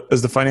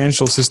the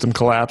financial system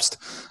collapsed.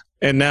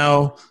 And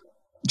now,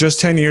 just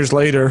 10 years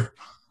later,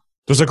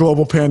 there's a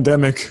global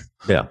pandemic.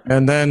 Yeah.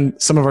 And then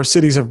some of our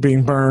cities are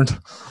being burned.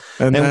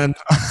 And then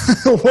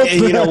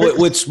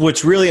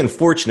what's really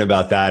unfortunate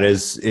about that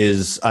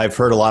is I've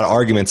heard a lot of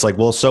arguments like,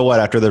 well, so what,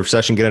 after the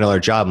recession, get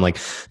another job. I'm like,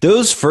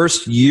 those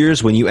first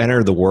years when you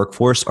enter the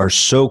workforce are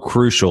so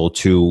crucial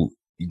to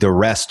the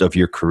rest of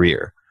your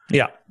career.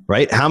 Yeah.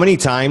 Right? How many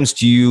times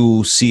do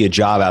you see a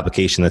job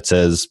application that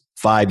says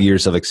 5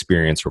 years of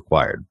experience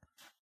required?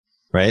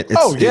 Right?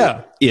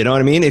 You know what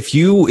I mean?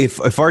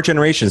 If our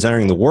generation is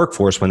entering the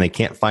workforce when they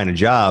can't find a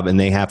job and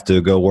they have to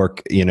go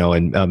work, in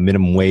a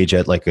minimum wage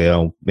at like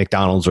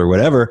McDonald's or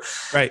whatever,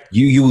 right?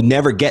 You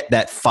never get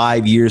that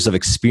 5 years of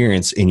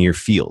experience in your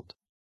field,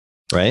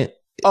 right?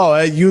 Oh,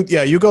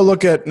 you go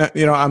look at,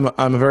 I'm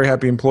a very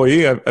happy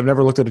employee. I've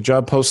never looked at a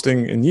job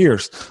posting in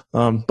years.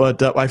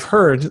 But I've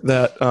heard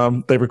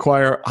that they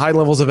require high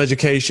levels of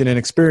education and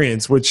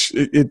experience, which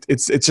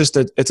it's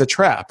a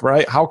trap,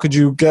 right? How could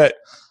you get,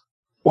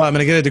 well, I'm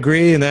going to get a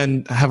degree and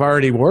then have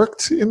already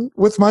worked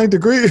with my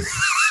degree.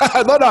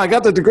 No, I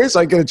got the degree so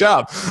I get a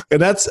job.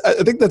 And I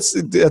think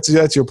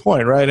that's your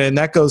point, right? And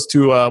that goes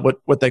to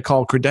what they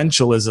call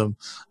credentialism,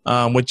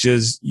 which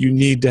is you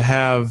need to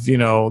have,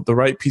 the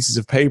right pieces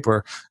of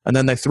paper. And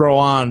then they throw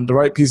on the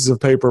right pieces of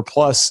paper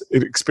plus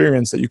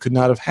experience that you could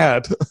not have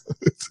had.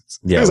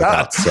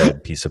 Without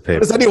said piece of paper. How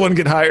does anyone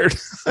get hired?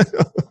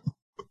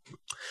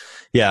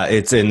 Yeah,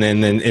 and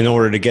then in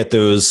order to get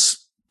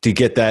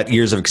that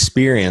years of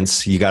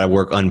experience, you got to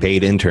work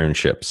unpaid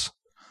internships.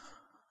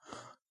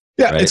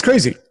 Yeah, right? It's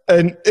crazy.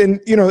 And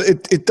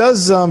it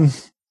does, and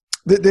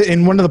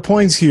one of the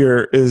points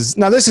here is,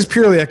 now this is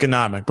purely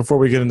economic before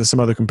we get into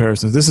some other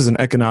comparisons. This is an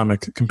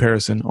economic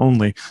comparison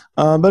only.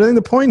 But I think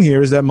the point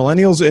here is that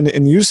millennials,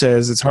 and you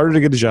says it's harder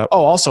to get a job.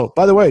 Oh, also,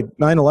 by the way,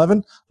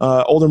 9/11,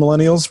 older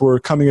millennials were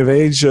coming of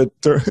age at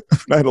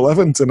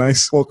 9/11. It's a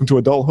nice welcome to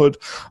adulthood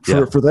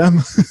for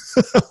them.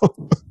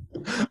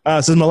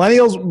 Says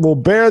millennials will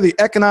bear the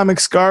economic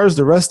scars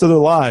the rest of their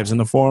lives in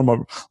the form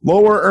of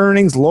lower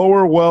earnings,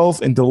 lower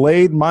wealth, and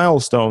delayed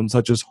milestones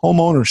such as home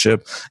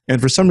ownership.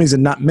 And for some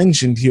reason not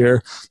mentioned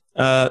here,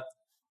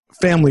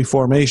 family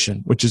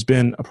formation, which has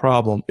been a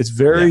problem. It's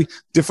very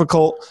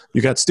difficult.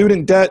 You got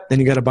student debt,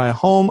 then you got to buy a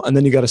home, and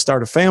then you got to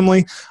start a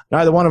family.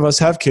 Neither one of us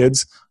have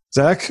kids.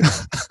 Zach?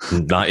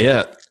 Not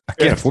yet. I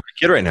can't afford a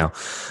kid right now.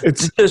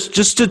 It's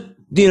just to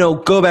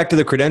go back to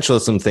the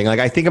credentialism thing.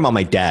 Like I think about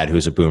my dad,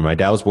 who's a boomer. My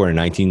dad was born in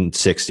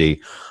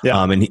 1960.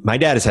 Yeah. And my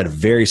dad has had a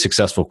very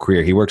successful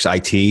career. He works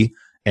IT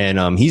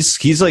and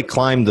he's like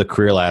climbed the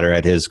career ladder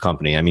at his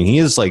company. I mean, he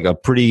is like a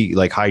pretty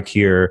like high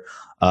tier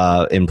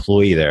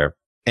employee there.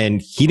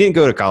 And he didn't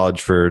go to college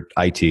for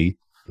IT. He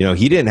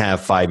didn't have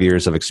 5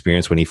 years of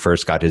experience when he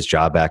first got his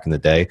job back in the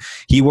day.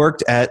 He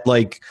worked at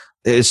like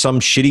some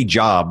shitty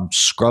job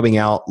scrubbing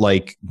out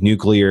like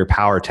nuclear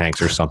power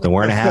tanks or something,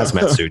 wearing a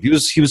hazmat suit. He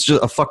was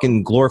just a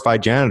fucking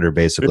glorified janitor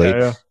basically.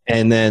 Yeah.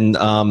 And then,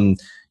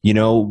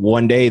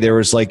 one day there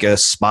was like a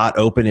spot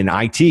open in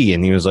IT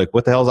and he was like,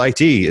 what the hell is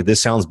IT?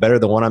 This sounds better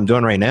than what I'm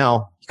doing right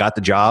now. He got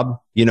the job,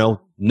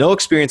 no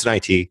experience in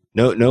IT,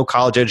 no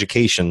college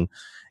education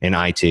in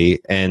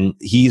IT. And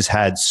he's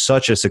had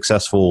such a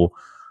successful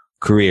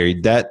career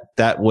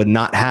that would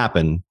not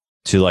happen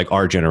to like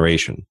our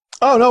generation.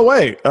 Oh, no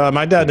way.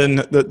 My dad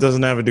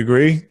doesn't have a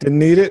degree. Didn't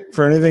need it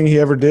for anything he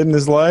ever did in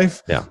his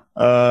life. Yeah.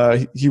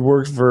 He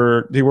worked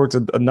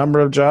a number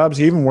of jobs.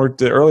 He even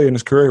worked early in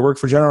his career. He worked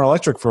for General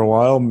Electric for a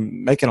while,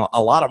 making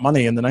a lot of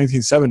money in the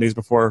 1970s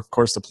before, of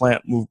course, the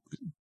plant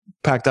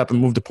packed up and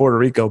moved to Puerto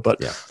Rico, but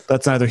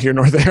that's neither here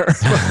nor there.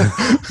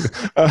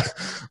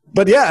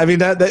 But yeah, I mean,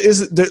 that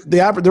is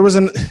there was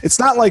it's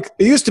not like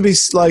it used to be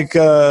like,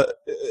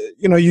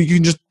 you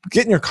can just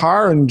get in your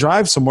car and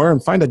drive somewhere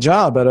and find a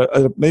job at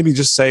a maybe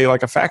just say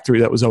like a factory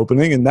that was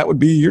opening, and that would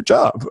be your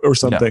job or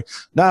something. Yeah.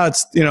 Now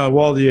it's,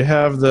 well, do you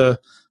have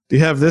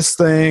this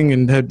thing,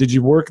 and did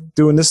you work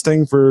doing this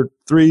thing for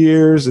 3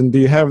 years, and do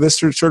you have this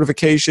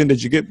certification?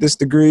 Did you get this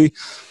degree?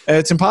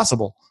 It's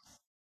impossible.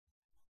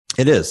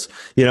 It is,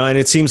 and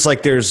it seems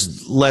like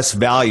there's less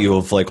value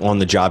of like on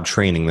the job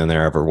training than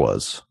there ever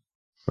was.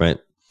 Right.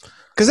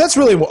 Because that's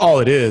really all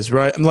it is,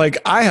 right? I'm like,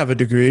 I have a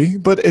degree,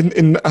 but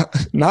in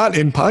not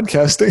in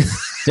podcasting.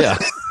 Yeah.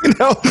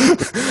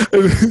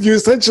 You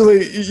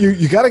essentially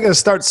you got to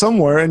start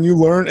somewhere, and you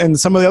learn. And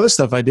some of the other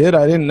stuff I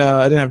didn't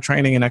have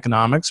training in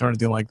economics or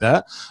anything like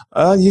that.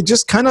 You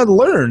just kind of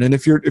learn, and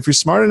if you're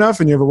smart enough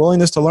and you have a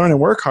willingness to learn and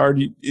work hard,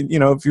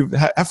 if you've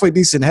halfway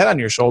decent head on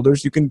your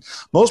shoulders,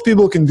 most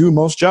people can do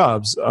most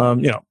jobs.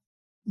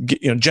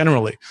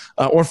 Generally,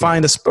 or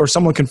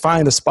someone can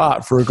find a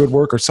spot for a good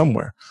worker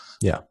somewhere.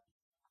 Yeah.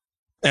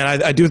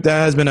 And I do, that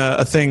has been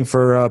a thing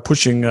for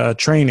pushing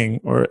training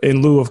or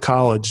in lieu of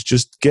college.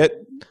 Just get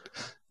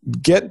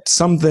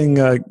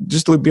something,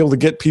 just to be able to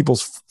get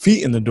people's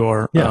feet in the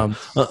door. Yeah.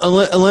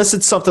 Unless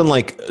it's something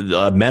like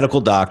a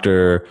medical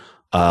doctor,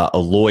 a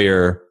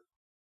lawyer,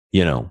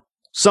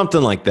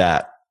 something like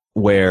that,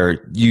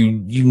 where you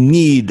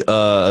need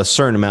a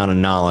certain amount of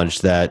knowledge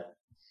that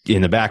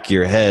in the back of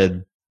your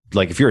head.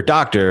 Like if you're a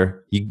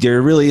doctor,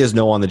 there really is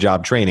no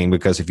on-the-job training,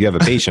 because if you have a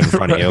patient in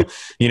front of you,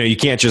 you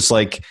can't just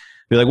like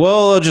be like,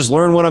 well, I'll just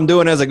learn what I'm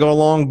doing as I go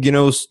along,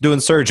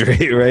 doing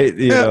surgery, right?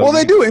 Well,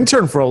 they do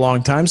intern for a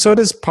long time, so it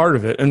is part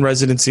of it, and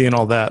residency and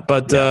all that.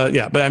 But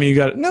but I mean, you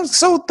got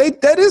so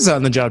that is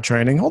on-the-job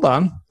training. Hold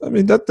on, I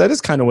mean that is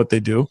kind of what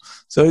they do.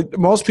 So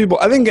most people,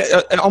 I think,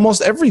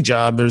 almost every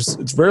job,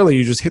 it's rarely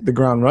you just hit the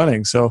ground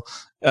running. So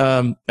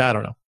I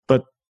don't know.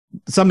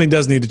 Something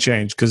does need to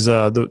change, because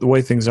the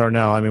way things are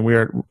now, I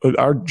mean,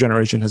 our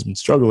generation has been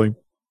struggling.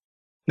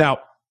 Now,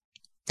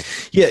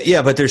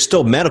 yeah, but there's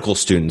still medical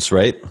students,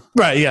 right?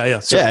 Right, yeah.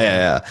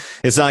 Yeah.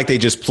 It's not like they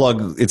just pluck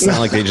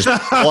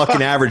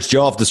an average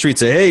Joe off the street,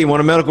 say, "Hey, you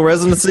want a medical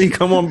residency?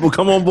 Come on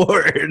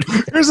board.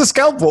 Here's a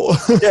scalpel."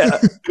 Yeah,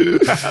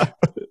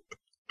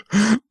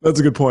 that's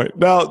a good point.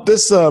 Now,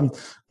 this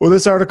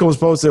article was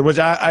posted, which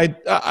I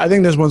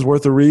think this one's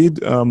worth a read.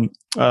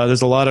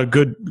 There's a lot of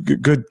good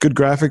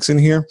graphics in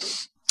here.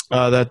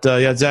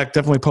 Zach,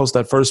 definitely post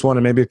that first one,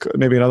 and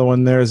maybe another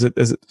one there. Is it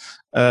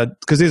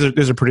because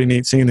these are pretty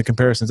neat, seeing the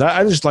comparisons.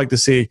 I just like to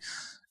see.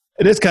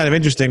 It is kind of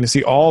interesting to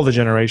see all the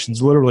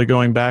generations literally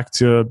going back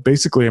to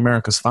basically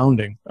America's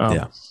founding.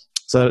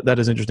 So that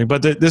is interesting.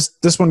 But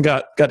this one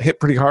got hit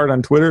pretty hard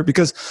on Twitter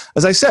because,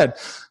 as I said,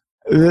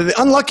 the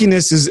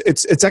unluckiness is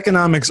it's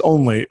economics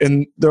only,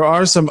 and there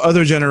are some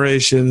other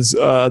generations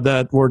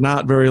that were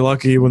not very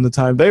lucky when the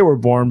time they were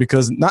born,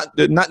 because not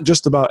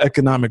just about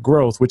economic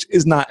growth, which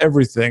is not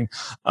everything.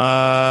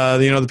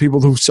 The people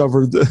who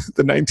suffered the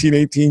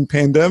 1918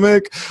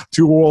 pandemic,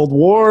 2 world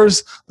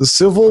wars, the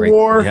Civil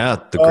War, the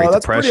Great Depression.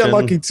 That's pretty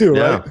unlucky too,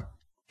 right?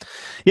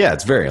 Yeah,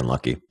 it's very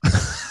unlucky.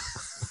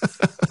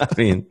 I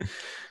mean.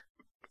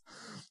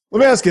 Let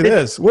me ask you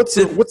this: what's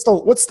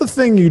the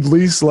thing you'd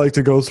least like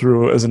to go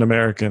through as an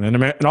American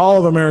in all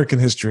of American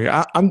history?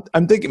 I'm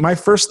thinking my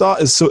first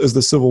thought is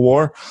the Civil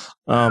War.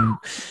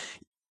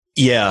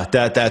 Yeah,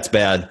 that's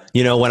bad.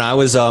 When I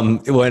was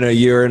when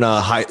you're in a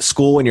high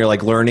school, when you're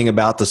like learning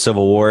about the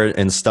Civil War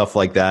and stuff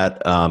like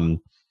that.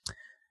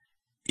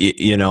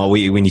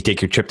 When you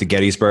take your trip to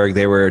Gettysburg,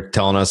 they were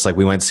telling us, like,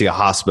 we went to see a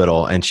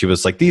hospital, and she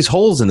was like, these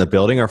holes in the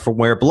building are from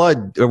where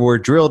blood were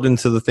drilled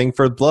into the thing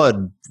for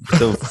blood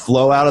to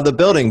flow out of the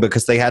building,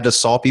 because they had to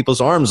saw people's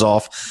arms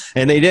off,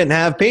 and they didn't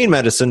have pain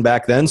medicine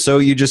back then. So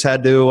you just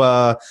had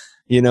to,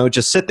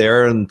 just sit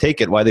there and take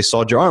it while they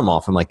sawed your arm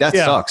off. I'm like, that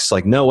sucks.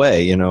 Like, no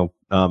way, no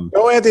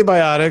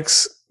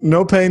antibiotics.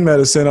 No pain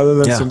medicine other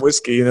than some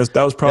whiskey, and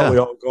that was probably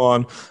all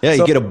gone. Yeah,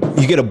 so,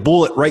 you get a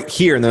bullet right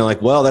here, and they're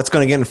like, "Well, that's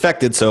going to get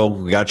infected, so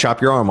we got to chop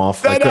your arm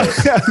off." Like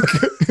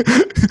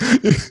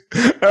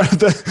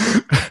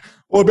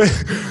well,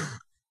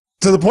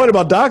 to the point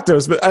about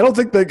doctors, but I don't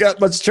think they got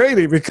much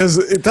training, because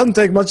it doesn't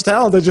take much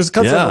talent. They just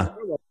cut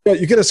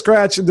you get a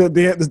scratch.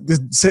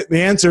 The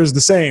answer is the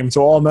same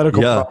to all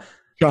medical problems.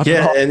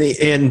 Yeah, and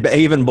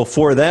even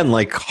before then,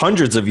 like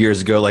hundreds of years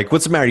ago, like,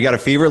 what's the matter? You got a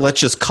fever? Let's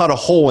just cut a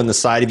hole in the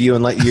side of you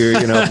and let your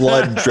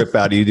blood drip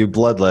out. You do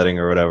bloodletting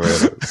or whatever.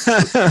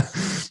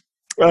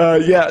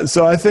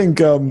 So I think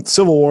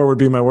Civil War would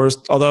be my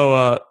worst.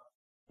 Although,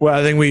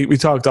 I think we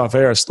talked off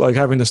air, like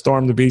having to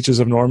storm the beaches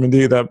of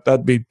Normandy.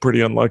 That'd be pretty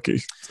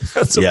unlucky.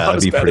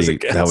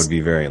 That would be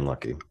very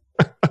unlucky.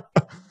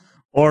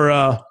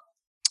 Or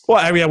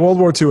Well, I mean, World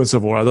War II and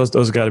Civil War,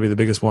 those got to be the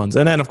biggest ones.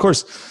 And then, of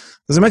course,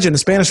 as I mentioned, the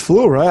Spanish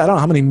flu, right? I don't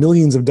know how many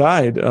millions have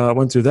died,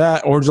 went through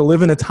that, or to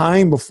live in a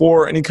time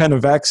before any kind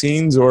of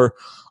vaccines or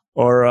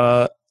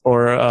Well,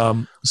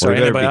 you better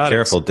antibiotics. be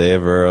careful,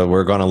 Dave, or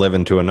we're going to live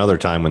into another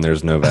time when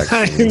there's no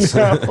vaccines.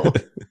 I know.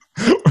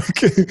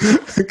 Okay.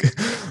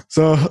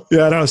 So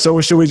yeah, I don't know. So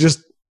should we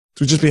just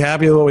be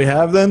happy with what we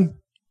have then?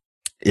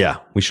 Yeah,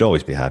 we should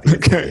always be happy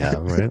with what we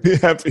have, right? Be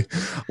happy.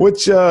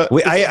 Which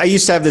I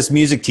used to have this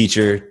music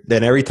teacher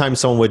that every time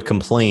someone would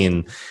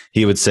complain,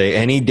 he would say,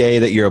 "Any day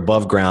that you're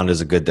above ground is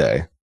a good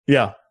day."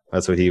 Yeah.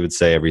 That's what he would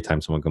say every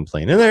time someone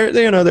complained. And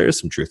there is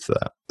some truth to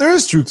that. There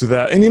is truth to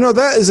that. And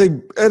that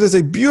is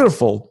a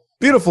beautiful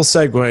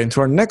segue into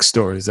our next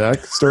story,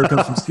 Zach. The story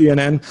comes from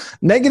CNN.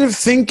 Negative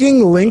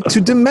thinking linked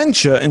to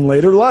dementia in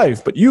later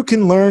life, but you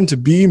can learn to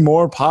be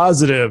more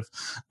positive.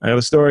 I have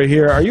a story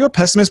here. Are you a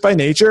pessimist by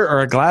nature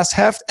or a glass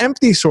half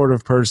empty sort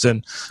of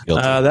person?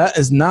 That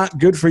is not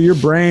good for your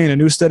brain. A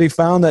new study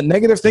found that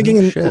negative thinking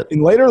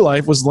in later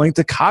life was linked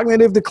to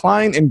cognitive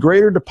decline and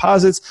greater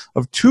deposits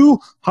of two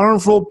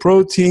harmful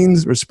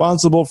proteins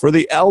responsible for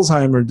the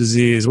Alzheimer's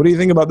disease. What do you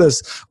think about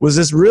this?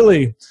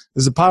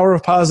 Is the power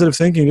of positive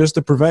thinking just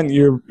to prevent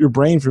your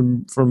brain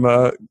from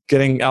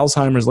getting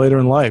Alzheimer's later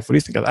in life? What do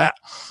you think of that?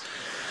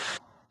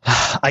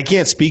 I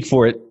can't speak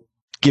for it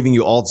giving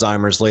you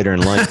Alzheimer's later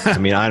in life. I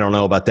mean, I don't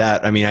know about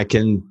that. I mean, I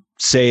can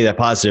say that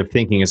positive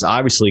thinking is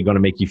obviously going to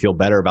make you feel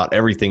better about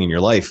everything in your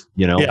life.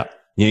 Yeah.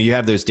 You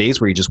have those days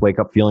where you just wake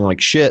up feeling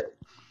like shit.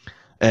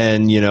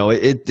 And,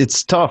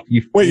 it's tough.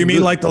 You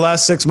mean like the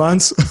last 6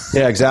 months?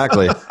 Yeah,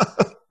 exactly.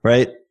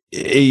 Right.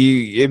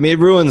 It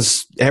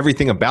ruins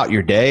everything about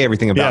your day,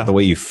 everything about the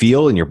way you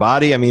feel in your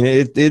body. I mean,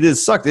 it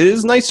is sucked. It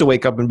is nice to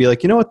wake up and be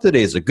like, you know what,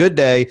 today is a good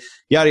day,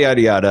 yada,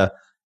 yada, yada.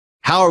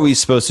 How are we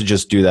supposed to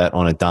just do that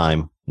on a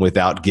dime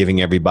without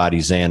giving everybody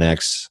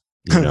Xanax,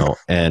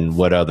 and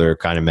what other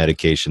kind of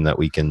medication that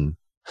we can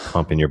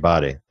pump in your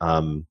body?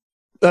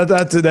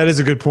 That is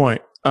a good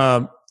point.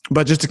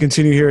 But just to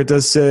continue here, it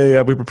does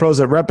say we propose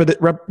that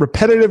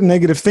repetitive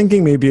negative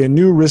thinking may be a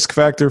new risk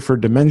factor for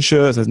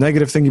dementia. It says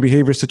negative thinking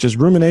behaviors such as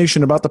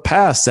rumination about the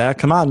past. Zach,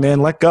 come on, man,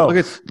 let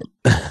go.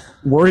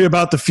 Worry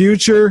about the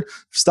future.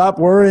 Stop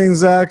worrying,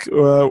 Zach.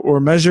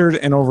 Were measured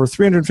in over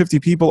 350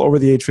 people over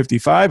the age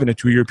 55 in a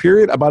 2-year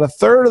period. About a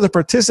third of the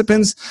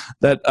participants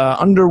that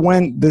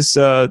underwent this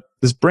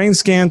brain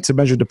scan to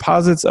measure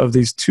deposits of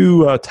these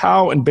two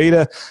tau and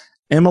beta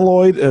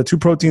amyloid, two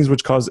proteins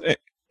which cause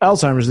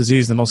Alzheimer's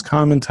disease, the most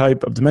common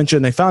type of dementia.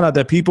 And they found out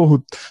that people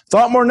who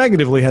thought more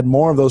negatively had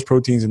more of those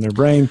proteins in their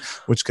brain,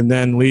 which can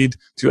then lead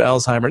to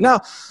Alzheimer's.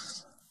 Now,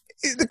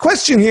 the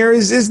question here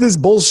is this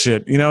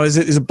bullshit? Is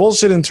it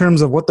bullshit in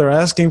terms of what they're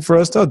asking for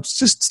us to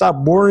just stop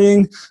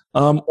worrying?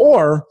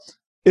 Or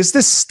is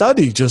this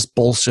study just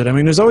bullshit? I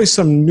mean, there's always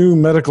some new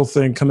medical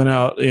thing coming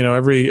out,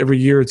 every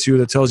year or two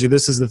that tells you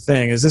this is the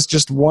thing. Is this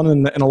just one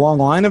in a long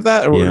line of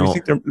that? Or do you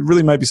think there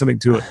really might be something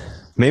to it?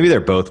 Maybe they're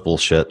both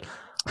bullshit.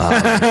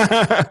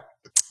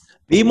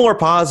 Be more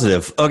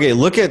positive. Okay,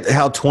 look at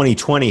how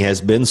 2020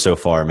 has been so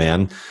far,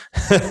 man.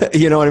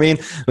 You know what I mean?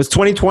 It was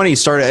 2020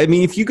 started. I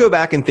mean, if you go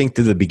back and think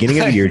to the beginning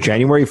of the year,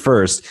 January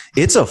 1st,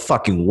 it's a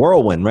fucking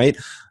whirlwind, right?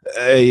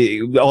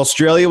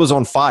 Australia was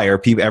on fire.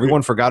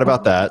 Everyone forgot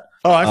about that.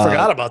 Oh, I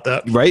forgot about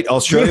that. Right?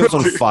 Australia was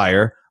on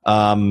fire.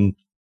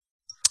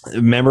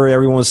 Remember,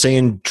 everyone was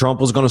saying Trump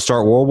was going to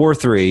start World War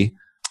III.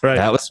 Right.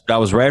 That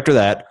was right after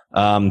that.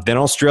 Then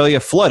Australia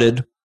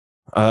flooded.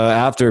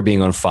 After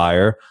being on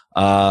fire,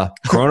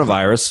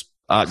 coronavirus,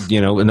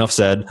 enough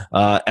said,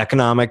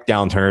 economic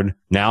downturn.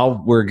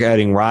 Now we're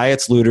getting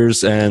riots,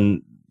 looters,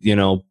 and,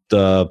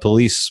 the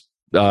police,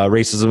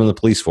 racism in the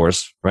police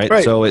force.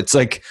 Right. So it's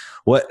like,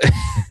 what?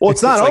 Well,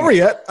 it's not over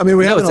yet. I mean,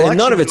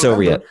 none of it's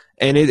over yet.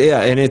 And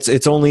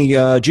it's only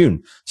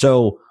June.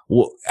 So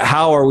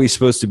how are we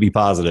supposed to be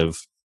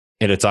positive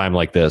in a time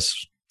like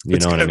this?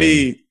 It's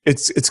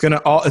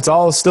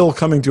all still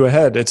coming to a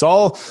head. It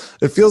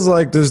feels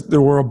like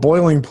there were a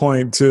boiling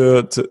point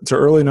to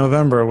early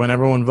November when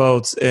everyone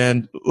votes.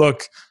 And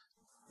look,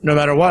 no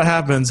matter what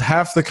happens,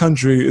 half the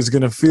country is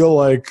going to feel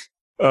like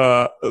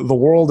the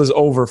world is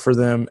over for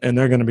them, and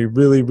they're going to be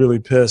really, really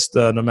pissed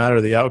no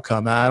matter the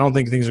outcome. I don't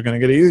think things are going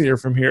to get easier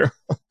from here.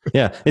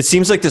 Yeah, it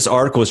seems like this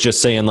article is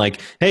just saying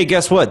like, hey,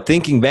 guess what?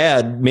 Thinking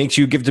bad makes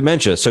you give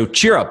dementia. So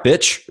cheer up,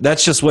 bitch.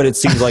 That's just what it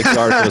seems like the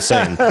article is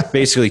saying.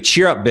 Basically,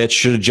 cheer up, bitch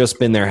should have just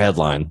been their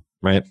headline,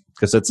 right?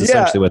 Because that's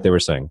essentially what they were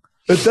saying.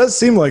 It does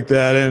seem like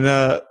that.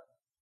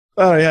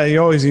 And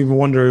you always even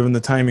wonder even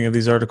the timing of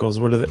these articles.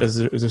 Is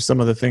there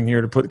some other thing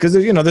here to put? Because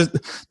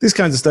these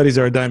kinds of studies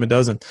are a dime a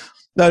dozen.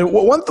 Now,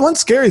 one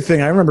scary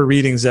thing I remember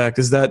reading, Zach,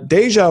 is that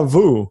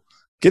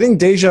getting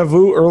deja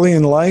vu early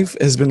in life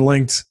has been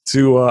linked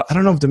to, I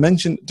don't know if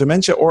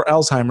dementia or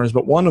Alzheimer's,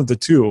 but one of the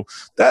two.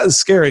 That is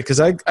scary because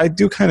I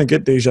do kind of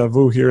get deja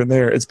vu here and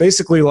there. It's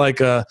basically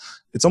like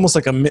it's almost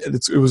like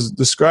it was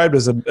described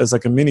as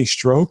like a mini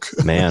stroke.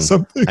 Man,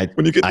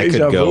 when you get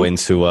deja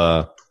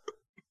vu.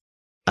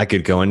 I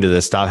could go into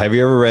this stuff. Have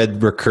you ever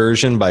read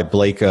Recursion by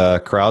Blake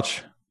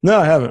Crouch? No,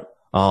 I haven't.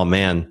 Oh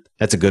man.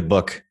 That's a good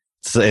book.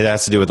 So it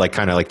has to do with like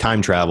kind of like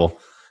time travel.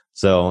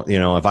 So,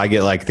 if I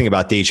get like, think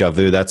about deja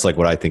vu, that's like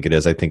what I think it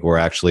is. I think we're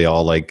actually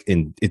all like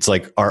it's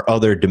like our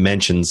other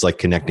dimensions, like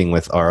connecting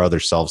with our other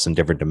selves in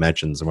different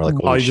dimensions. And we're like,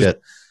 holy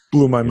shit. Just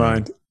blew my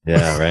mind.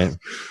 Yeah. Right.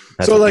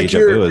 That's so like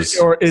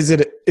or is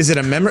it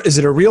a memory? Is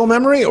it a real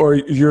memory or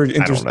you're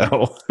I don't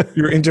know.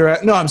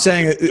 No, I'm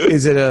saying,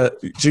 so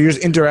you're just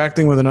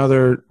interacting with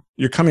another,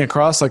 you're coming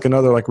across like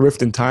another like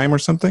rift in time or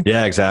something?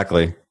 Yeah,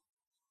 exactly.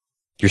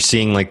 You're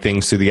seeing like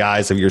things through the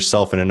eyes of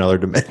yourself in another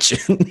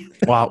dimension.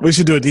 Wow, we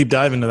should do a deep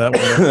dive into that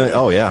one.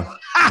 Oh yeah,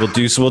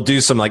 we'll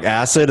do some like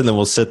acid, and then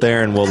we'll sit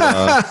there and we'll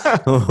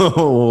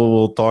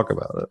we'll talk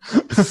about it.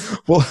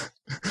 Well,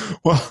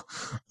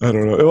 I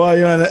don't know.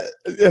 Well,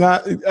 and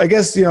I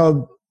guess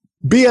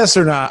BS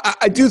or not,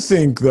 I do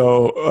think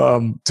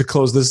though, to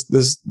close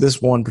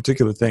this one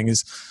particular thing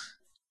it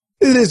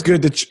is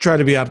good to try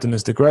to be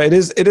optimistic, right?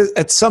 It is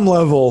at some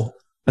level.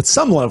 It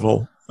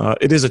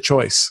is a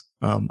choice.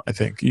 I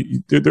think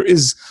there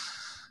is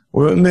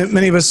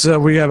many of us,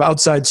 we have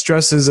outside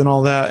stresses and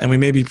all that, and we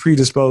may be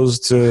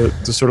predisposed to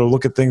sort of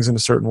look at things in a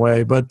certain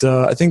way. But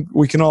I think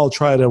we can all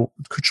try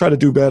to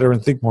do better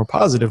and think more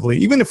positively.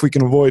 Even if we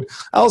can avoid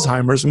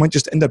Alzheimer's, we might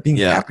just end up being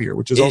happier,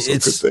 which is also a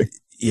good thing.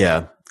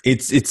 Yeah,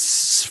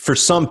 it's for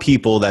some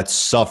people that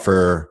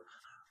suffer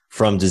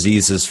from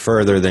diseases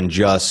further than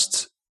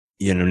just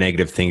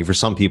negative thing. For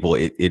some people,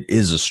 it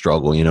is a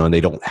struggle, and they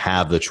don't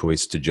have the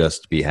choice to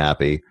just be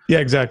happy. Yeah,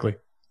 exactly.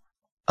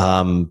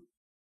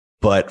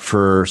 But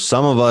for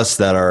some of us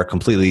that are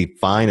completely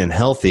fine and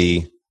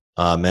healthy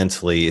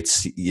mentally,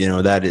 it's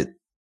is that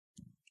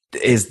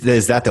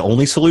the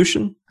only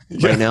solution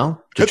right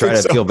now to try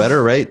to feel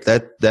better, right?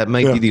 That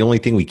might be the only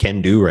thing we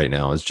can do right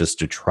now, is just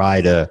to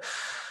try to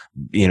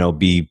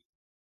be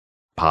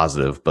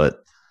positive,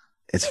 but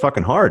it's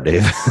fucking hard,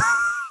 Dave.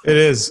 It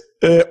is.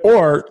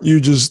 Or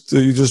you just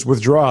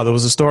withdraw. There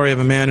was a story of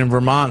a man in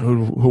Vermont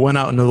who went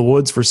out into the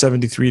woods for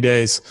 73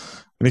 days.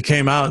 And he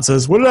came out and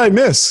says, "What did I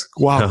miss?"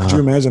 Wow, could you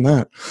imagine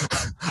that?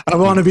 I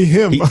want to be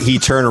him. He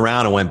turned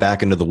around and went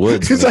back into the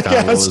woods. He's like,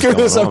 "Yeah, screw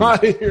this, I'm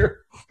out of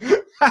here."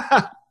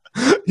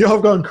 Y'all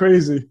have gone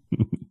crazy.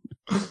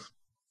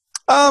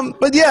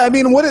 But yeah, I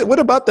mean, what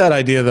about that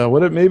idea though?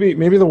 Maybe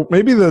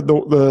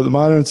the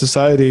modern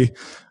society.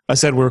 I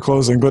said we're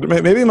closing, but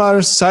maybe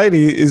modern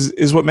society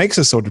is what makes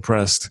us so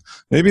depressed.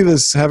 Maybe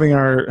this having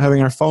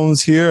our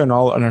phones here and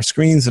all on our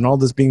screens and all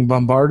this being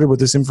bombarded with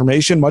this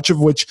information, much of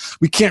which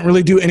we can't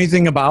really do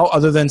anything about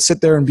other than sit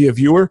there and be a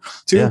viewer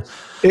to. Yeah.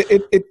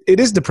 It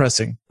is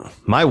depressing.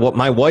 My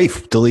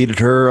wife deleted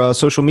her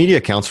social media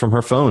accounts from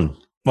her phone.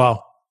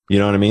 Wow. You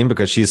know what I mean?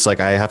 Because she's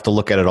like, I have to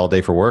look at it all day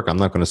for work. I'm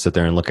not going to sit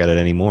there and look at it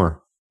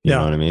anymore. You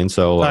know what I mean?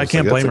 So I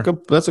can't blame her.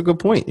 That's a good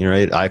point.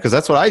 Right? Because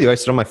that's what I do. I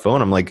sit on my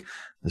phone. I'm like,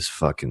 this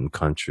fucking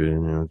country,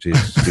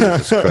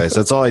 Jesus Christ.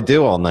 That's all I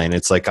do all night.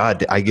 It's like,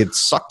 God, I get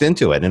sucked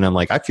into it. And I'm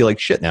like, I feel like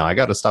shit now. I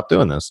got to stop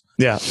doing this.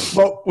 Yeah.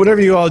 Well,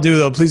 whatever you all do,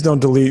 though, please don't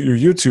delete your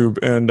YouTube,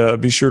 and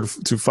be sure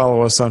to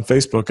follow us on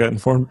Facebook at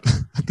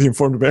The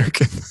Informed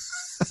American.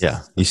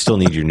 Yeah. You still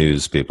need your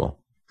news, people.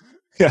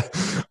 Yeah.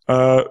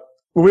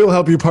 We'll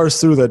help you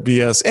parse through that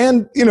BS.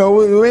 And,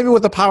 maybe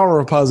with the power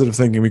of positive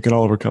thinking, we can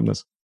all overcome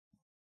this.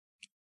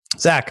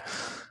 Zach,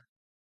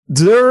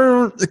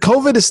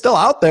 COVID is still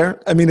out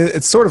there. I mean,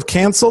 it's sort of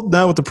canceled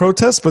now with the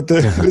protests, but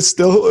it's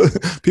still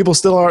people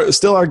still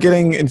are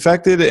getting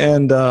infected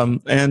and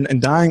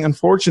dying,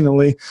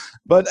 unfortunately.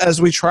 But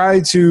as we try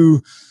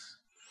to,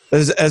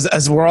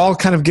 as we're all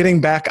kind of getting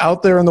back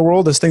out there in the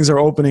world, as things are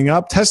opening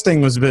up,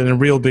 testing has been a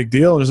real big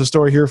deal. There's a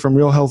story here from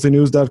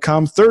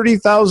realhealthynews.com.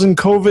 30,000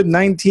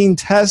 COVID-19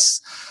 tests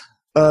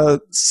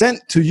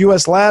sent to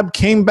U.S. lab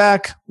came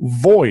back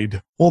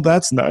void. Well,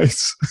 that's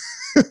nice.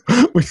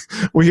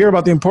 we hear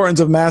about the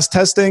importance of mass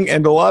testing,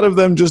 and a lot of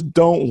them just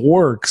don't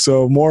work.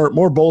 So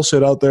more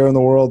bullshit out there in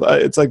the world.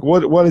 It's like,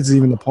 what is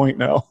even the point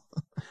now?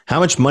 How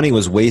much money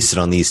was wasted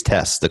on these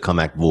tests to come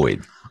back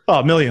void?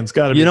 Oh, millions.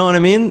 Got to be. You know what I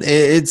mean?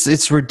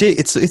 It's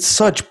ridiculous. It's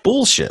such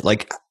bullshit.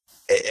 Like,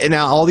 and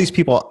now all these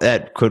people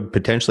that could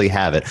potentially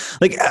have it,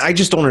 like, I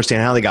just don't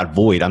understand how they got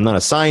void. I'm not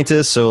a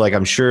scientist, so like,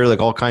 I'm sure like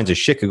all kinds of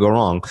shit could go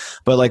wrong.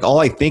 But like, all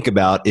I think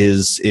about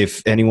is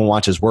if anyone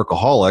watches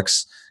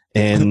Workaholics.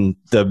 And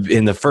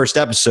in the first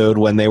episode,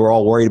 when they were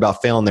all worried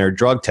about failing their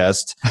drug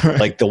test,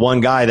 like the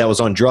one guy that was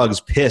on drugs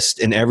pissed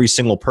in every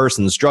single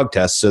person's drug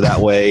test, so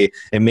that way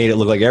it made it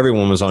look like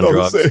everyone was on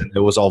drugs. And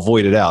it was all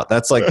voided out.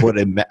 That's like what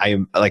I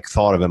like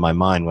thought of in my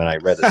mind when I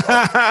read this.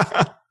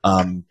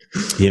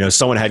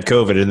 Someone had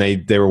COVID and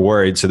they were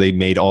worried, so they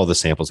made all the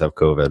samples have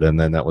COVID, and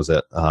then that was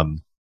it.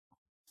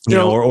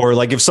 Or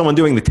like if someone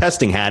doing the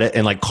testing had it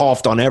and like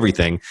coughed on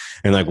everything,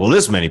 and like, well,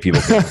 this many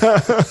people,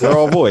 they're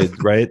all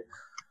void, right?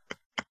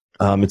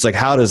 It's like,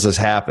 how does this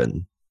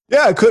happen?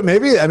 Yeah, it could.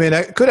 Maybe. I mean,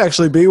 it could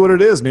actually be what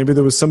it is. Maybe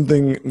there was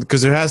something,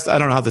 because I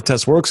don't know how the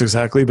test works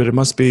exactly, but it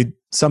must be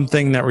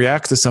something that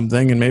reacts to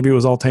something, and maybe it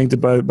was all tainted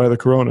by the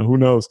corona. Who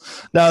knows?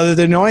 Now,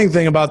 the annoying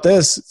thing about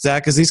this,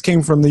 Zach, is these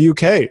came from the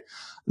UK.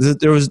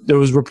 there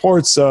was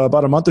reports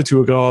about a month or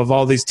two ago of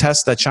all these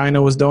tests that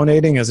China was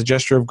donating as a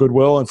gesture of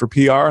goodwill and for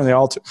PR, and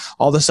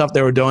all the stuff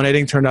they were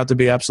donating turned out to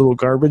be absolute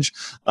garbage.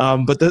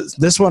 But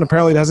this one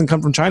apparently doesn't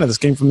come from China. This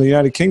came from the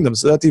United Kingdom,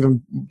 so that's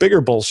even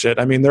bigger bullshit.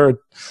 I mean,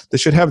 they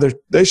should have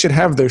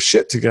their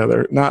shit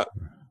together, not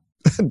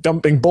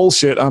dumping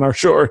bullshit on our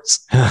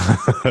shores.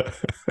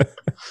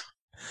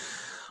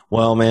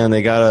 Well, man,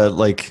 they gotta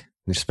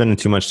they're spending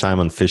too much time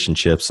on fish and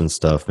chips and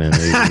stuff, man.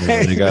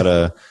 They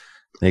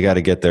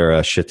gotta get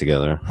their shit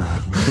together.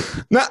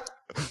 Now,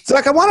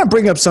 Zach, I want to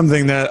bring up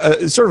something that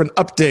is sort of an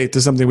update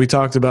to something we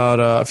talked about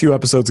a few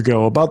episodes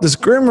ago about this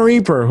Grim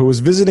Reaper who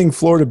was visiting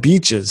Florida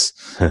beaches.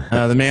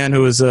 The man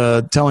who was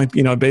telling,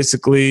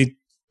 basically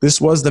this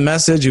was the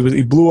message.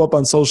 He blew up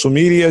on social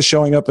media,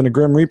 showing up in a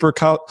Grim Reaper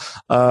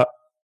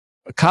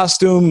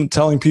costume,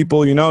 telling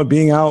people,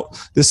 being out,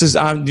 this is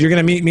you're going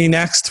to meet me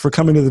next for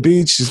coming to the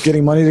beach. He's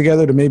getting money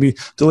together to maybe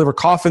deliver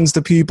coffins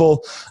to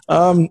people.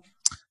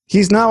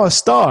 He's now a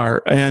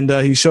star, and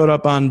he showed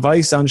up on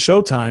Vice on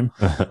Showtime,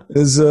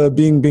 is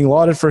being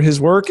lauded for his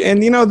work.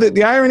 And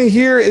the irony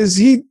here is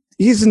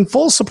he's in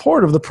full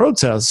support of the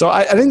protest. So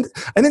I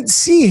didn't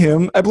see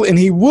him, and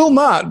he will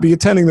not be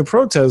attending the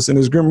protest in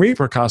his Grim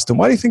Reaper costume.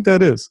 Why do you think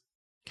that is?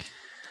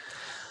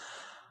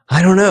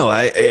 I don't know.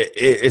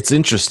 It's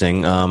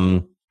interesting.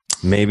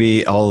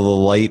 Maybe all the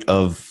light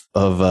of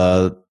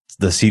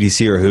the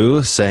CDC or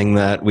WHO saying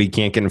that we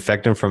can't get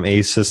infected from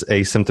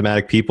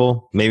asymptomatic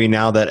people. Maybe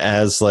now that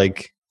as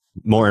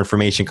more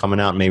information coming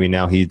out, maybe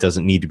now he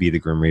doesn't need to be the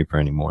Grim Reaper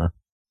anymore.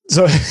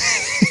 So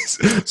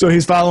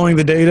he's following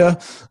the data.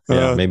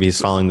 Yeah, maybe he's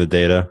following the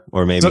data,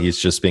 or maybe he's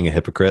just being a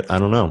hypocrite. I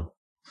don't know.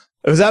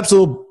 It was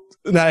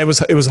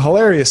it was a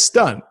hilarious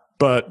stunt,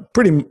 but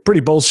pretty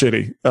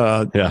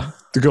bullshitty.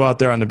 To go out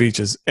there on the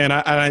beaches. And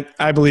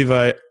I believe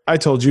I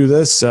told you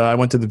this. I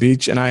went to the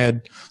beach and I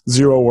had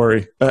zero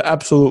worry,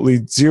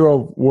 absolutely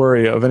zero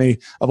worry of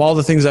all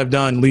the things I've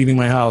done leaving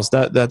my house.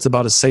 That's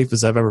about as safe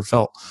as I've ever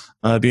felt,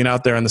 being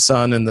out there in the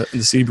sun and the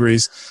sea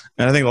breeze.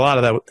 And I think a lot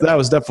of that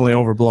was definitely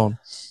overblown.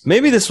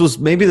 Maybe this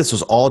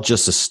was all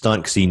just a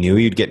stunt because he knew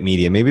you'd get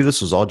media. Maybe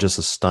this was all just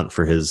a stunt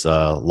for his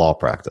law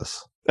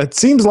practice. It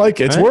seems like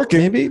it's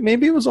working.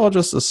 Maybe it was all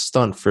just a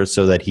stunt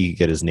so that he could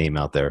get his name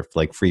out there,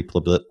 like free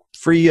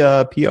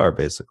PR,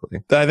 basically.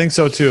 I think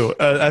so too.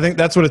 I think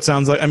that's what it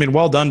sounds like. I mean,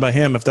 well done by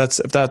him if that's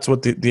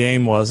what the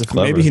aim was.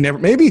 Maybe he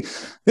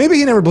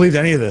never believed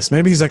any of this.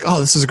 Maybe he's like, oh,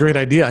 this is a great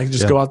idea. I can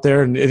just go out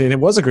there, and it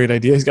was a great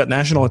idea. He's got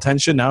national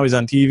attention now. He's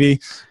on TV.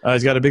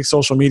 He's got a big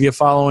social media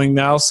following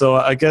now. So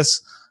I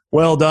guess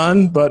well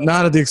done, but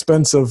not at the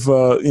expense of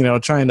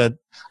trying to.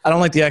 I don't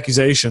like the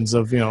accusations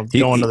of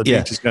going to the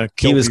beach is going to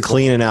kill He was people.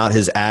 Cleaning out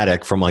his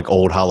attic from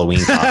old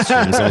Halloween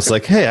costumes. I was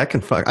like, hey, I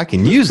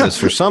can use this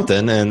for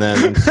something, and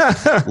then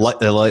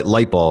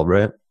light bulb,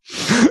 right?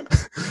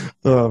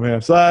 Oh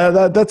man!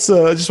 So that's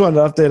I just wanted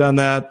to update on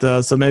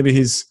that. So maybe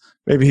he's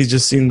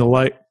just seen the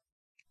light.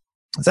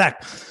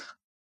 Zach,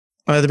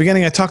 at the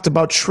beginning, I talked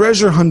about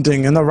treasure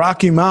hunting in the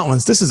Rocky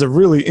Mountains. This is a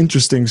really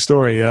interesting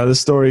story. This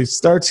story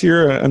starts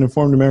here on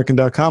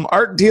InformedAmerican.com.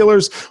 Art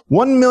dealers,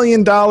 $1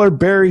 million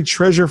buried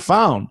treasure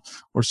found,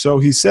 or so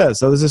he says.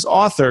 So there's this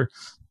author.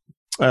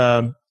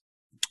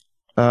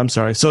 I'm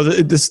sorry. So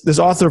this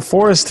author,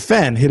 Forrest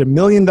Fenn, hid $1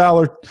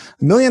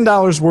 million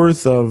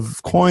worth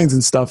of coins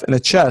and stuff in a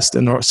chest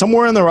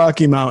somewhere in the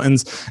Rocky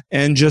Mountains,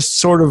 and just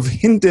sort of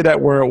hinted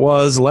at where it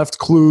was, left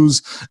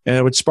clues,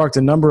 which sparked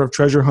a number of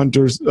treasure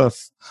hunters.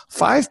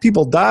 5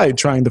 people died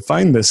trying to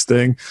find this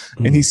thing,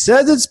 and he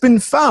says it's been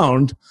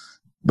found,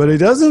 but he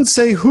doesn't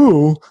say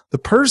who. The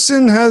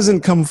person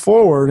hasn't come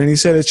forward, and he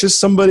said it's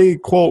just somebody,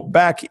 quote,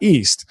 back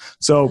east.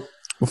 So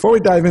before we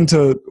dive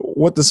into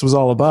what this was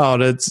all about,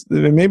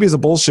 maybe it's a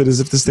bullshit as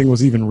if this thing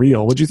was even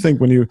real. What do you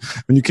think when you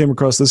came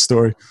across this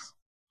story?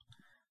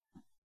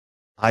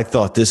 I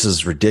thought this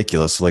is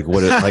ridiculous. I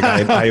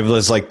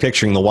was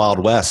picturing the Wild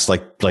West,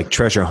 like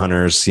treasure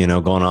hunters,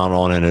 going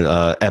on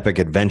an epic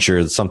adventure.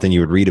 It's something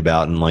you would read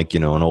about in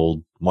an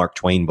old Mark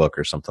Twain book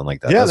or something like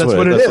that. Yeah, that's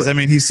what it is. I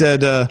mean, he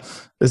said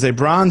there's a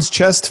bronze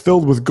chest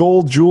filled with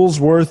gold jewels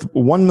worth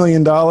 $1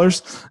 million,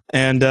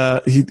 and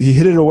he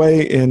hid it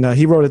away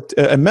he wrote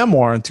a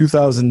memoir in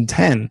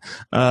 2010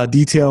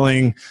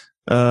 detailing.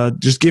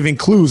 Just giving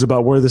clues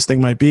about where this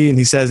thing might be. And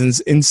he says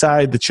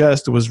inside the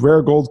chest was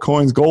rare gold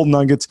coins, gold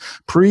nuggets,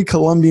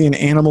 pre-Columbian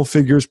animal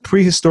figures,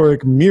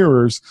 prehistoric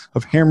mirrors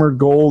of hammered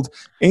gold,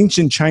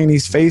 ancient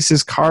Chinese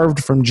faces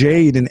carved from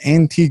jade, and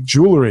antique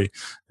jewelry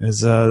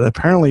has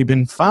apparently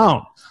been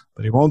found.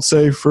 But he won't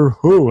say for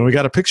who. And we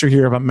got a picture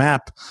here of a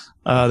map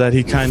that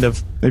he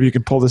maybe you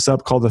can pull this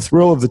up, called The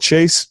Thrill of the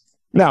Chase.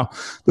 Now,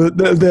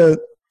 the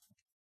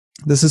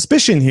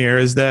suspicion here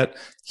is that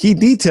he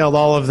detailed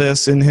all of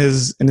this in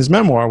his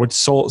memoir, which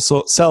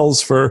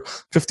sells for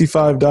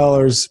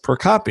 $55 per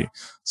copy.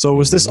 So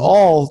was this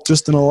all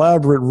just an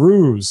elaborate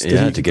ruse?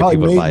 Yeah, to get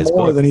people to buy his book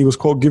more than he was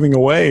quote giving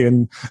away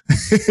and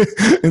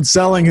and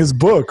selling his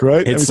book,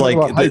 right? It's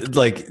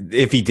like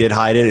if he did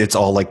hide it, it's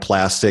all like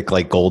plastic,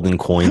 like golden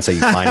coins that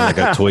you find in like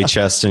a toy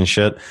chest and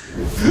shit.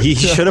 He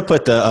should have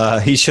put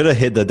he should have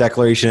hid the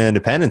Declaration of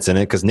Independence in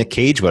it, because Nick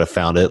Cage would have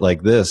found it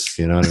like this.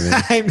 You know what I mean?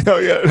 I know,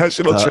 yeah,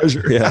 National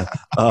Treasure. Yeah,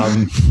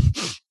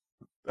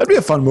 that'd be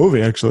a fun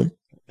movie, actually.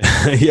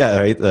 Yeah,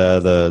 right.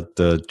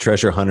 The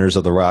treasure hunters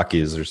of the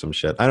Rockies or some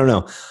shit. I don't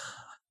know.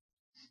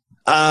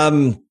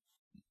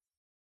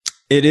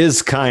 It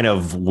is kind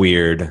of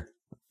weird.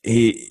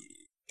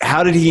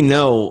 How did he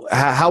know?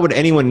 How would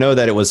anyone know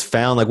that it was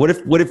found? Like,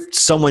 what if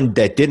someone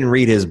that didn't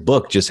read his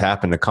book just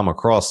happened to come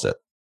across it?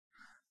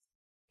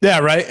 Yeah,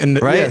 right.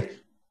 And right. Yeah.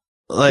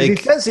 Like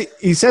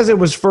he says it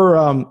was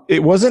for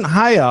it wasn't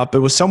high up. It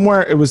was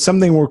somewhere. It was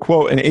something where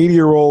quote an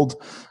 80-year-old.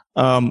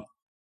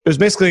 It was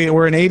basically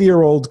where an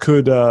 80-year-old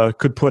could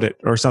put it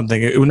or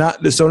something. It would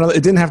not. So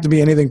it didn't have to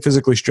be anything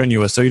physically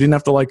strenuous. So you didn't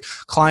have to like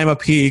climb a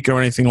peak or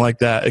anything like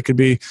that. It could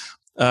be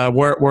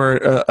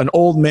where an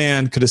old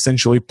man could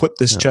essentially put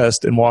this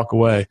chest and walk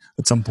away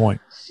at some point.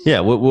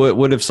 Yeah.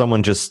 What if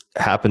someone just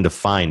happened to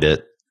find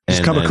it?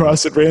 Just come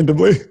across it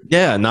randomly.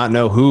 Yeah, not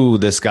know who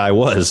this guy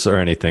was or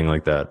anything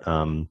like that.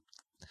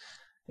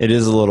 It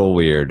is a little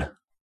weird.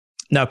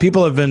 Now,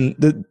 people have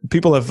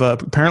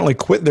apparently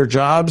quit their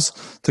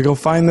jobs to go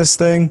find this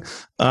thing,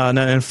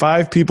 and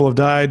 5 people have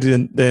died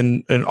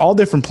in all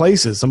different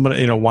places.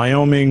 Somebody,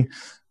 Wyoming,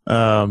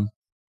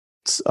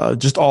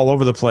 just all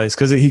over the place,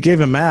 because he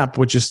gave a map,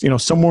 which is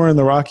somewhere in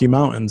the Rocky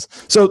Mountains.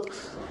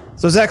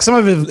 So Zach, some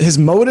of his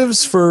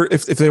motives for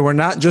if they were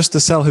not just to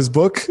sell his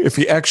book, if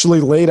he actually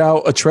laid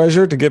out a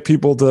treasure to get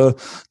people to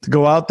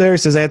go out there, he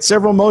says, I had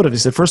several motives. He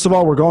said, first of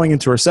all, we're going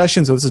into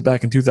recession. So this is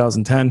back in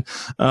 2010.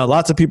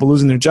 Lots of people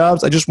losing their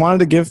jobs. I just wanted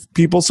to give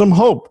people some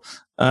hope.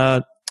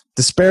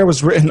 Despair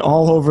was written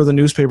all over the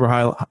newspaper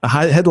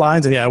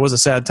headlines. And yeah, it was a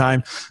sad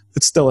time.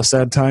 It's still a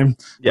sad time.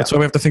 Yeah. That's why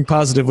we have to think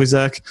positively,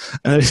 Zach.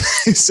 And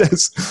he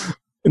says,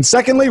 and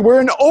secondly,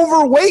 we're an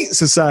overweight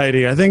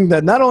society. I think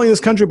that not only in this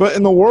country, but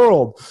in the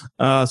world.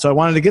 So I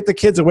wanted to get the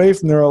kids away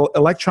from their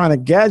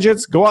electronic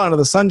gadgets, go out into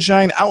the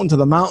sunshine, out into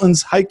the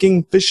mountains,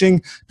 hiking,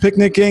 fishing,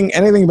 picnicking,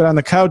 anything but on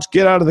the couch,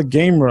 get out of the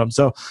game room.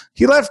 So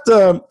he left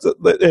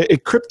a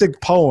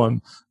cryptic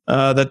poem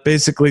that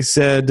basically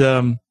said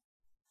that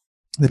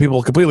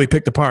people completely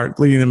picked apart,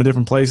 leading them to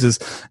different places.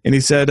 And he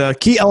said,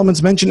 key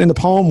elements mentioned in the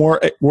poem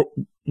were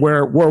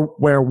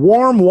where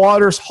warm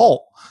waters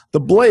halt,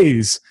 the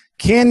blaze,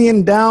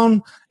 Canyon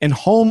Down, and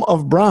Home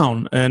of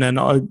Brown, and then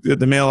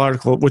the Mail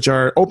article, which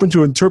are open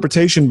to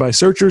interpretation by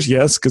searchers,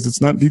 yes, because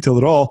it's not detailed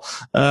at all,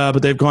 but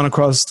they've gone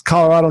across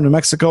Colorado, New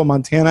Mexico,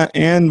 Montana,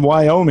 and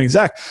Wyoming.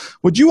 Zach,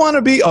 would you want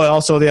to be,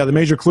 the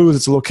major clue is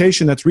it's a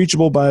location that's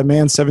reachable by a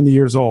man 70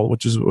 years old,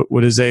 which is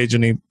what his age,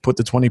 and he put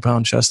the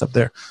 20-pound chest up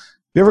there.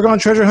 You ever gone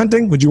treasure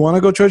hunting? Would you want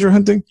to go treasure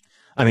hunting?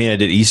 I mean, I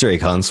did Easter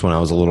egg hunts when I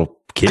was a little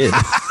kid.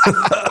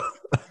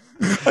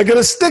 I got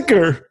a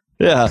sticker.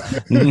 Yeah,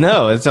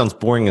 no, it sounds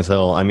boring as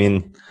hell. I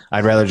mean,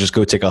 I'd rather just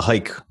go take a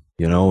hike.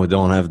 We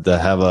don't have to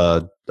have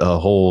a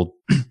whole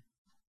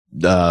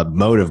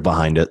motive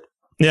behind it.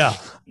 Yeah.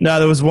 Now,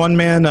 there was one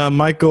man,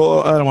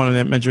 Michael, I don't want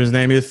to mention his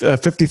name. A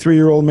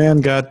 53-year-old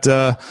man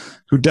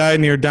who died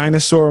near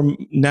Dinosaur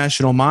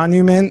National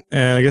Monument.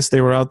 And I guess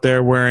they were out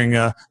there wearing,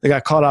 they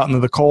got caught out into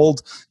the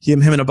cold.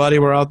 Him and a buddy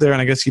were out there,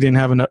 and I guess he didn't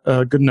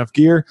have good enough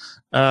gear.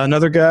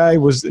 Another guy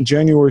was in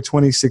January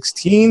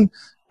 2016.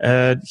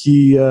 They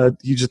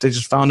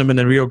just found him in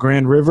the Rio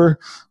Grande River.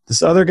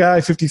 This other guy,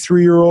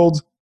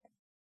 53-year-old,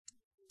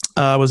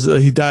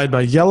 he died by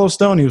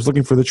Yellowstone. He was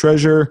looking for the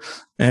treasure,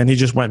 and he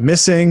just went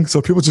missing.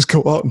 So people just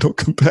go out and don't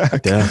come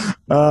back. Yeah.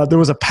 There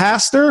was a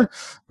pastor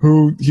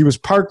who he was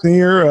parked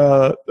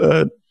near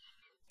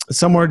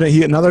somewhere.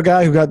 Another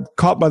guy who got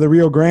caught by the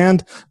Rio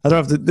Grande. I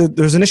don't know if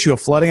there's an issue of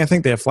flooding. I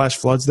think they have flash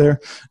floods there.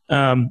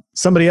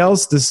 Somebody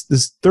else, this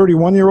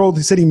 31-year-old,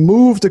 he said he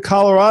moved to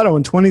Colorado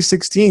in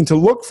 2016 to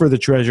look for the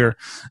treasure,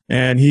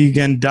 and he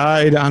again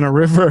died on a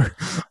river.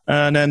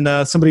 And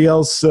then somebody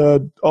else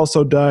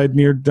also died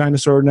near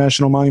Dinosaur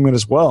National Monument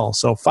as well.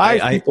 So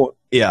 5 people.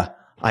 Yeah.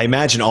 I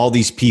imagine all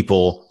these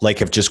people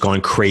have just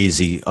gone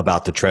crazy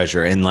about the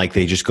treasure, and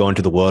they just go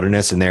into the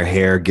wilderness and their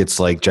hair gets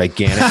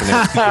gigantic in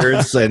their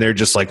beards, and they're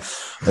just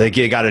they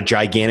got a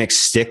gigantic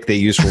stick they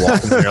use for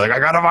walking. And they're like, I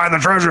gotta find the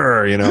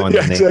treasure, and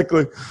yeah,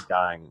 exactly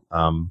dying.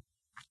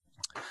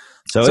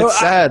 So it's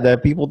sad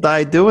that people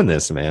die doing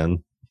this,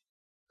 man.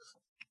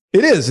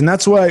 It is, and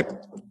that's why.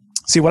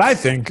 See, what I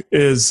think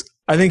is.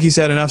 I think he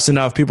said enough's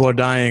enough. People are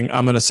dying.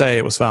 I'm going to say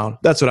it was found.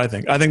 That's what I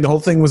think. I think the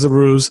whole thing was a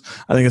ruse.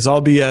 I think it's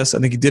all BS. I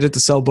think he did it to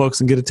sell books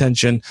and get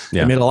attention.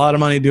 Yeah. He made a lot of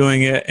money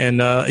doing it, and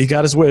he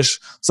got his wish.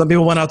 Some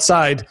people went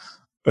outside,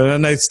 and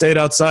then they stayed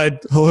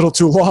outside a little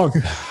too long.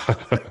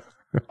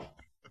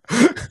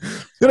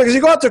 Because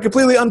you go out there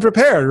completely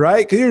unprepared,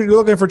 right? Because you're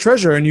looking for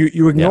treasure, and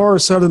you ignore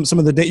some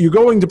of the you're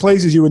going to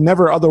places you would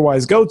never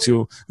otherwise go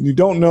to, and you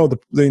don't know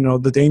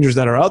the dangers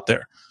that are out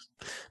there.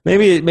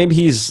 Maybe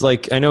he's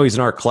like, I know he's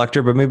an art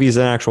collector, but maybe he's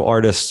an actual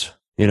artist.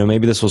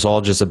 Maybe this was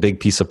all just a big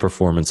piece of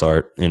performance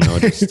art.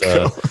 Just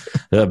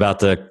about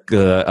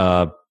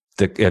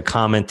the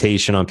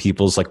commentation on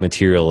people's like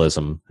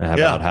materialism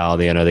about how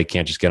they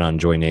can't just get on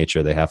enjoy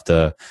nature. They have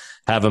to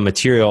have a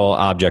material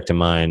object in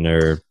mind,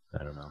 or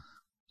I don't know.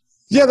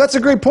 Yeah, that's a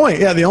great point.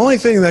 Yeah, the only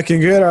thing that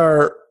can get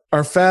our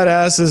fat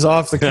asses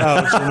off the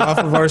couch and off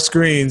of our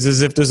screens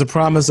is if there's a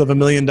promise of $1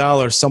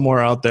 million somewhere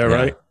out there,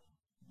 right?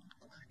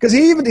 Because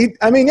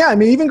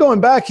even going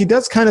back, he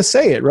does kind of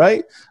say it,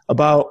 right?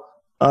 About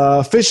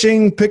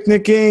fishing,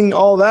 picnicking,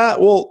 all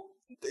that. Well,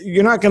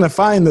 you're not going to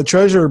find the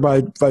treasure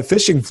by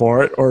fishing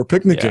for it or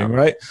picnicking,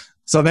 right?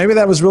 So maybe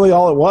that was really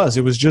all it was.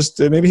 It was just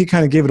maybe he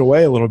kind of gave it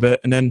away a little bit,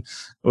 and then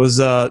it was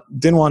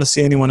didn't want to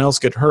see anyone else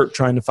get hurt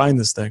trying to find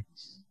this thing.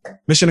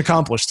 Mission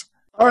accomplished.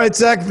 All right,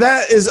 Zach,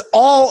 that is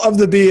all of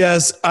the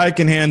BS I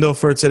can handle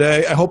for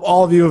today. I hope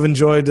all of you have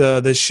enjoyed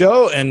this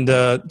show, and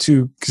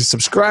to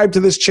subscribe to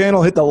this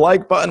channel, hit the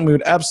like button. We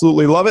would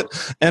absolutely love it.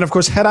 And, of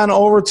course, head on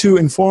over to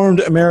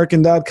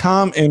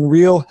informedamerican.com and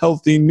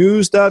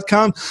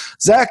realhealthynews.com.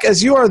 Zach,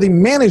 as you are the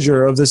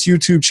manager of this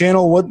YouTube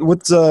channel,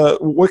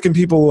 what can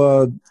people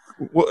over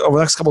the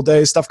next couple of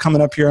days, stuff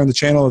coming up here on the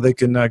channel, they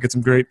can get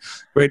some great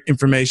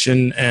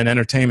information and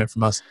entertainment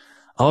from us?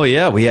 Oh,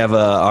 yeah. We have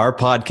our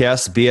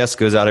podcast, BS,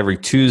 goes out every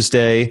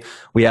Tuesday.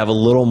 We have a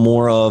little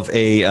more of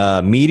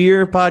a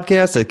Meteor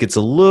podcast that gets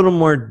a little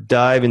more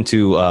dive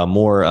into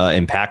more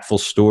impactful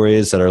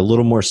stories that are a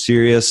little more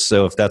serious.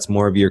 So if that's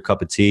more of your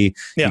cup of tea,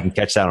 you can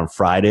catch that on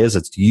Fridays.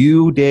 It's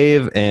you,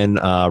 Dave, and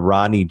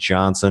Rodney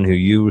Johnson, who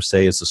you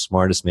say is the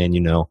smartest man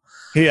you know.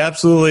 He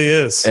absolutely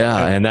is.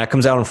 Yeah, and that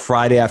comes out on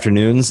Friday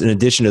afternoons. In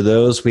addition to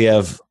those, we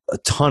have a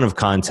ton of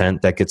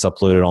content that gets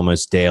uploaded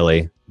almost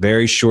daily.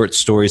 Very short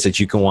stories that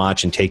you can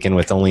watch and take in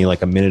with only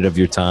like a minute of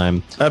your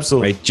time.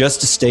 Absolutely. Right?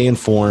 Just to stay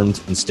informed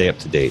and stay up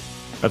to date.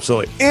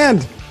 Absolutely.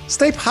 And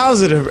stay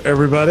positive,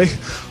 everybody.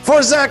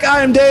 For Zach,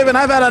 I am Dave, and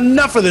I've had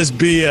enough of this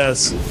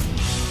BS.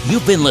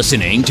 You've been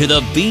listening to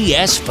the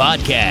BS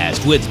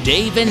Podcast with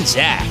Dave and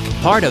Zach,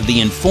 part of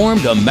the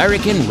Informed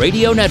American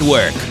Radio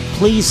Network.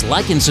 Please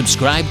like and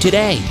subscribe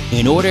today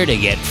in order to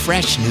get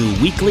fresh new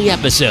weekly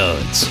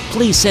episodes.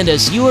 Please send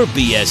us your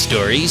BS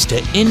stories to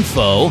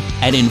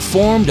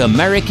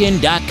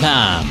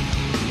info@informedamerican.com.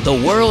 The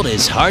world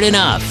is hard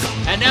enough,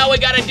 and now we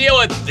gotta deal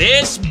with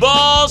this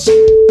bullshit.